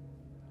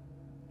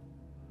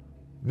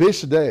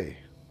 This day,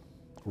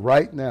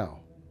 right now,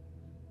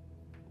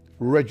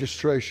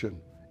 registration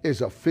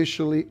is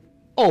officially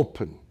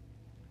open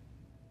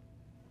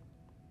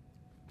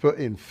for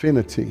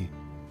Infinity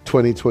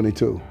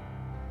 2022.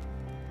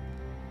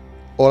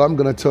 All I'm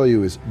going to tell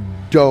you is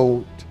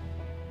don't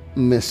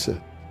miss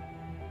it.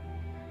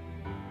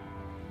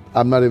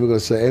 I'm not even going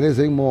to say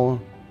anything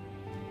more.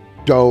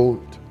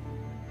 Don't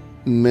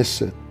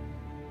miss it.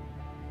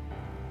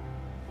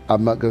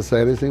 I'm not going to say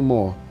anything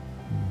more.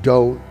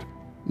 Don't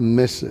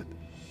miss it.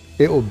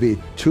 It will be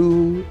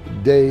 2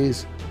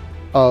 days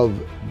of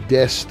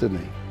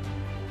destiny.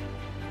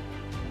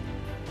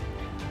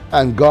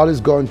 And God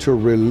is going to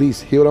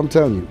release, hear what I'm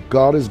telling you,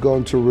 God is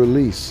going to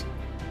release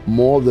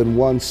more than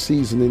one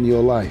season in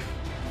your life.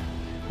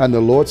 And the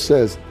Lord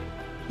says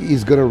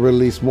He's going to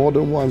release more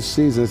than one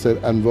season. He said,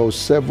 and those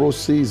several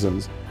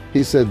seasons,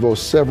 He said,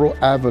 those several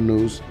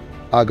avenues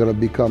are going to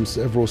become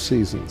several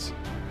seasons.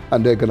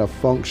 And they're going to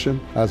function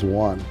as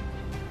one.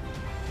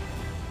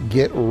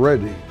 Get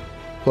ready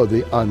for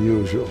the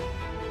unusual.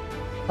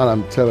 And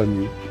I'm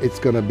telling you, it's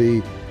going to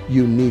be,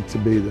 you need to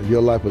be there.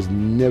 Your life is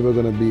never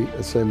going to be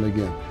the same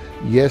again.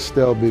 Yes,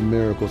 there'll be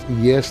miracles.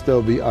 Yes,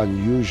 there'll be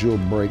unusual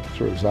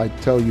breakthroughs. I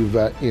tell you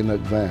that in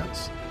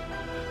advance.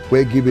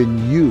 We're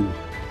giving you,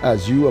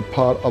 as you are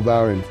part of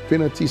our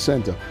Infinity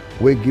Center,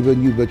 we're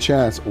giving you the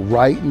chance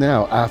right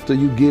now, after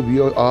you give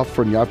your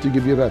offering, after you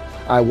give your that,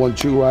 I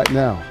want you right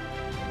now.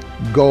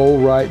 Go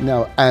right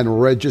now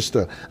and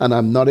register. And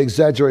I'm not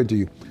exaggerating to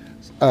you.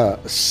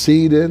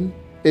 Seeding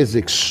is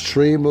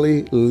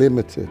extremely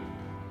limited.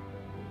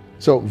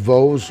 So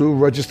those who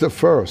register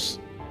first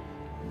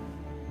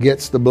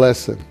gets the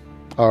blessing.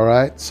 All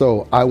right?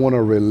 So I want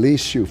to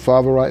release you.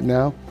 Father, right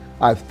now,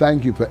 I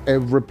thank you for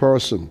every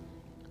person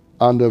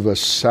under the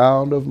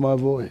sound of my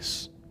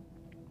voice.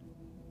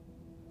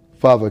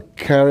 Father,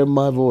 carry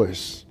my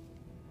voice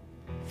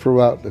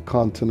throughout the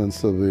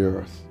continents of the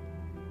earth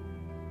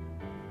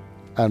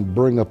and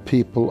bring a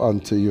people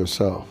unto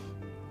yourself.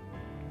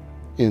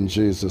 In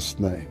Jesus'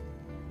 name.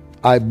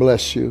 I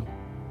bless you.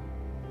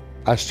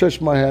 I stretch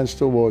my hands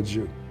towards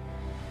you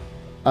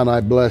and I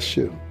bless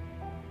you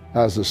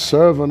as a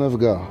servant of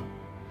God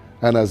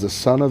and as a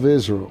son of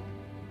Israel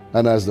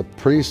and as the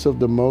priest of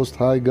the Most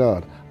High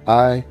God.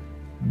 I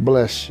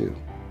bless you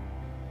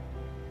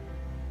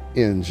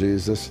in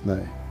Jesus'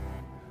 name.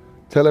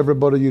 Tell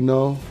everybody you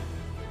know.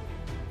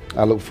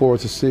 I look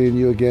forward to seeing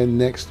you again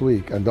next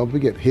week. And don't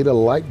forget, hit a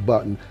like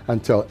button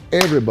and tell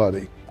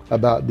everybody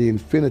about the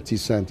Infinity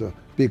Center,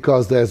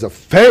 because there's a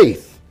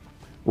faith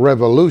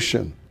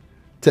revolution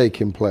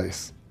taking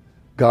place.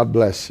 God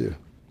bless you.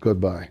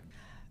 Goodbye.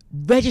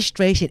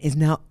 Registration is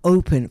now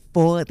open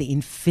for the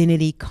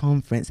Infinity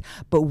Conference,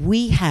 but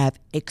we have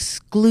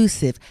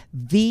exclusive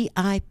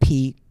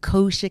VIP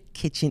kosher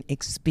kitchen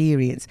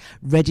experience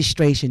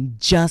registration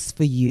just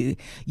for you.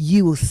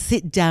 You will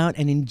sit down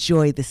and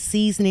enjoy the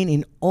seasoning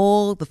in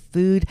all the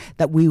food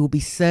that we will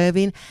be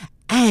serving,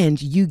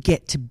 and you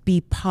get to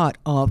be part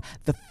of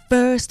the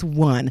first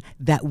one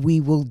that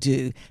we will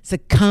do. So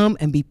come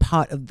and be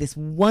part of this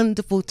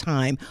wonderful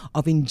time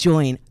of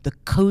enjoying the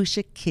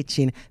Kosher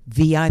Kitchen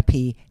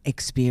VIP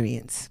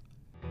experience.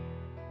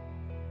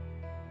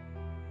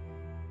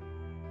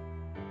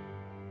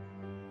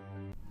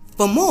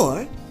 For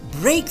more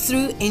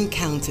breakthrough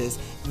encounters,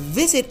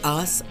 visit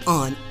us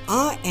on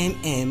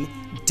rmm.live.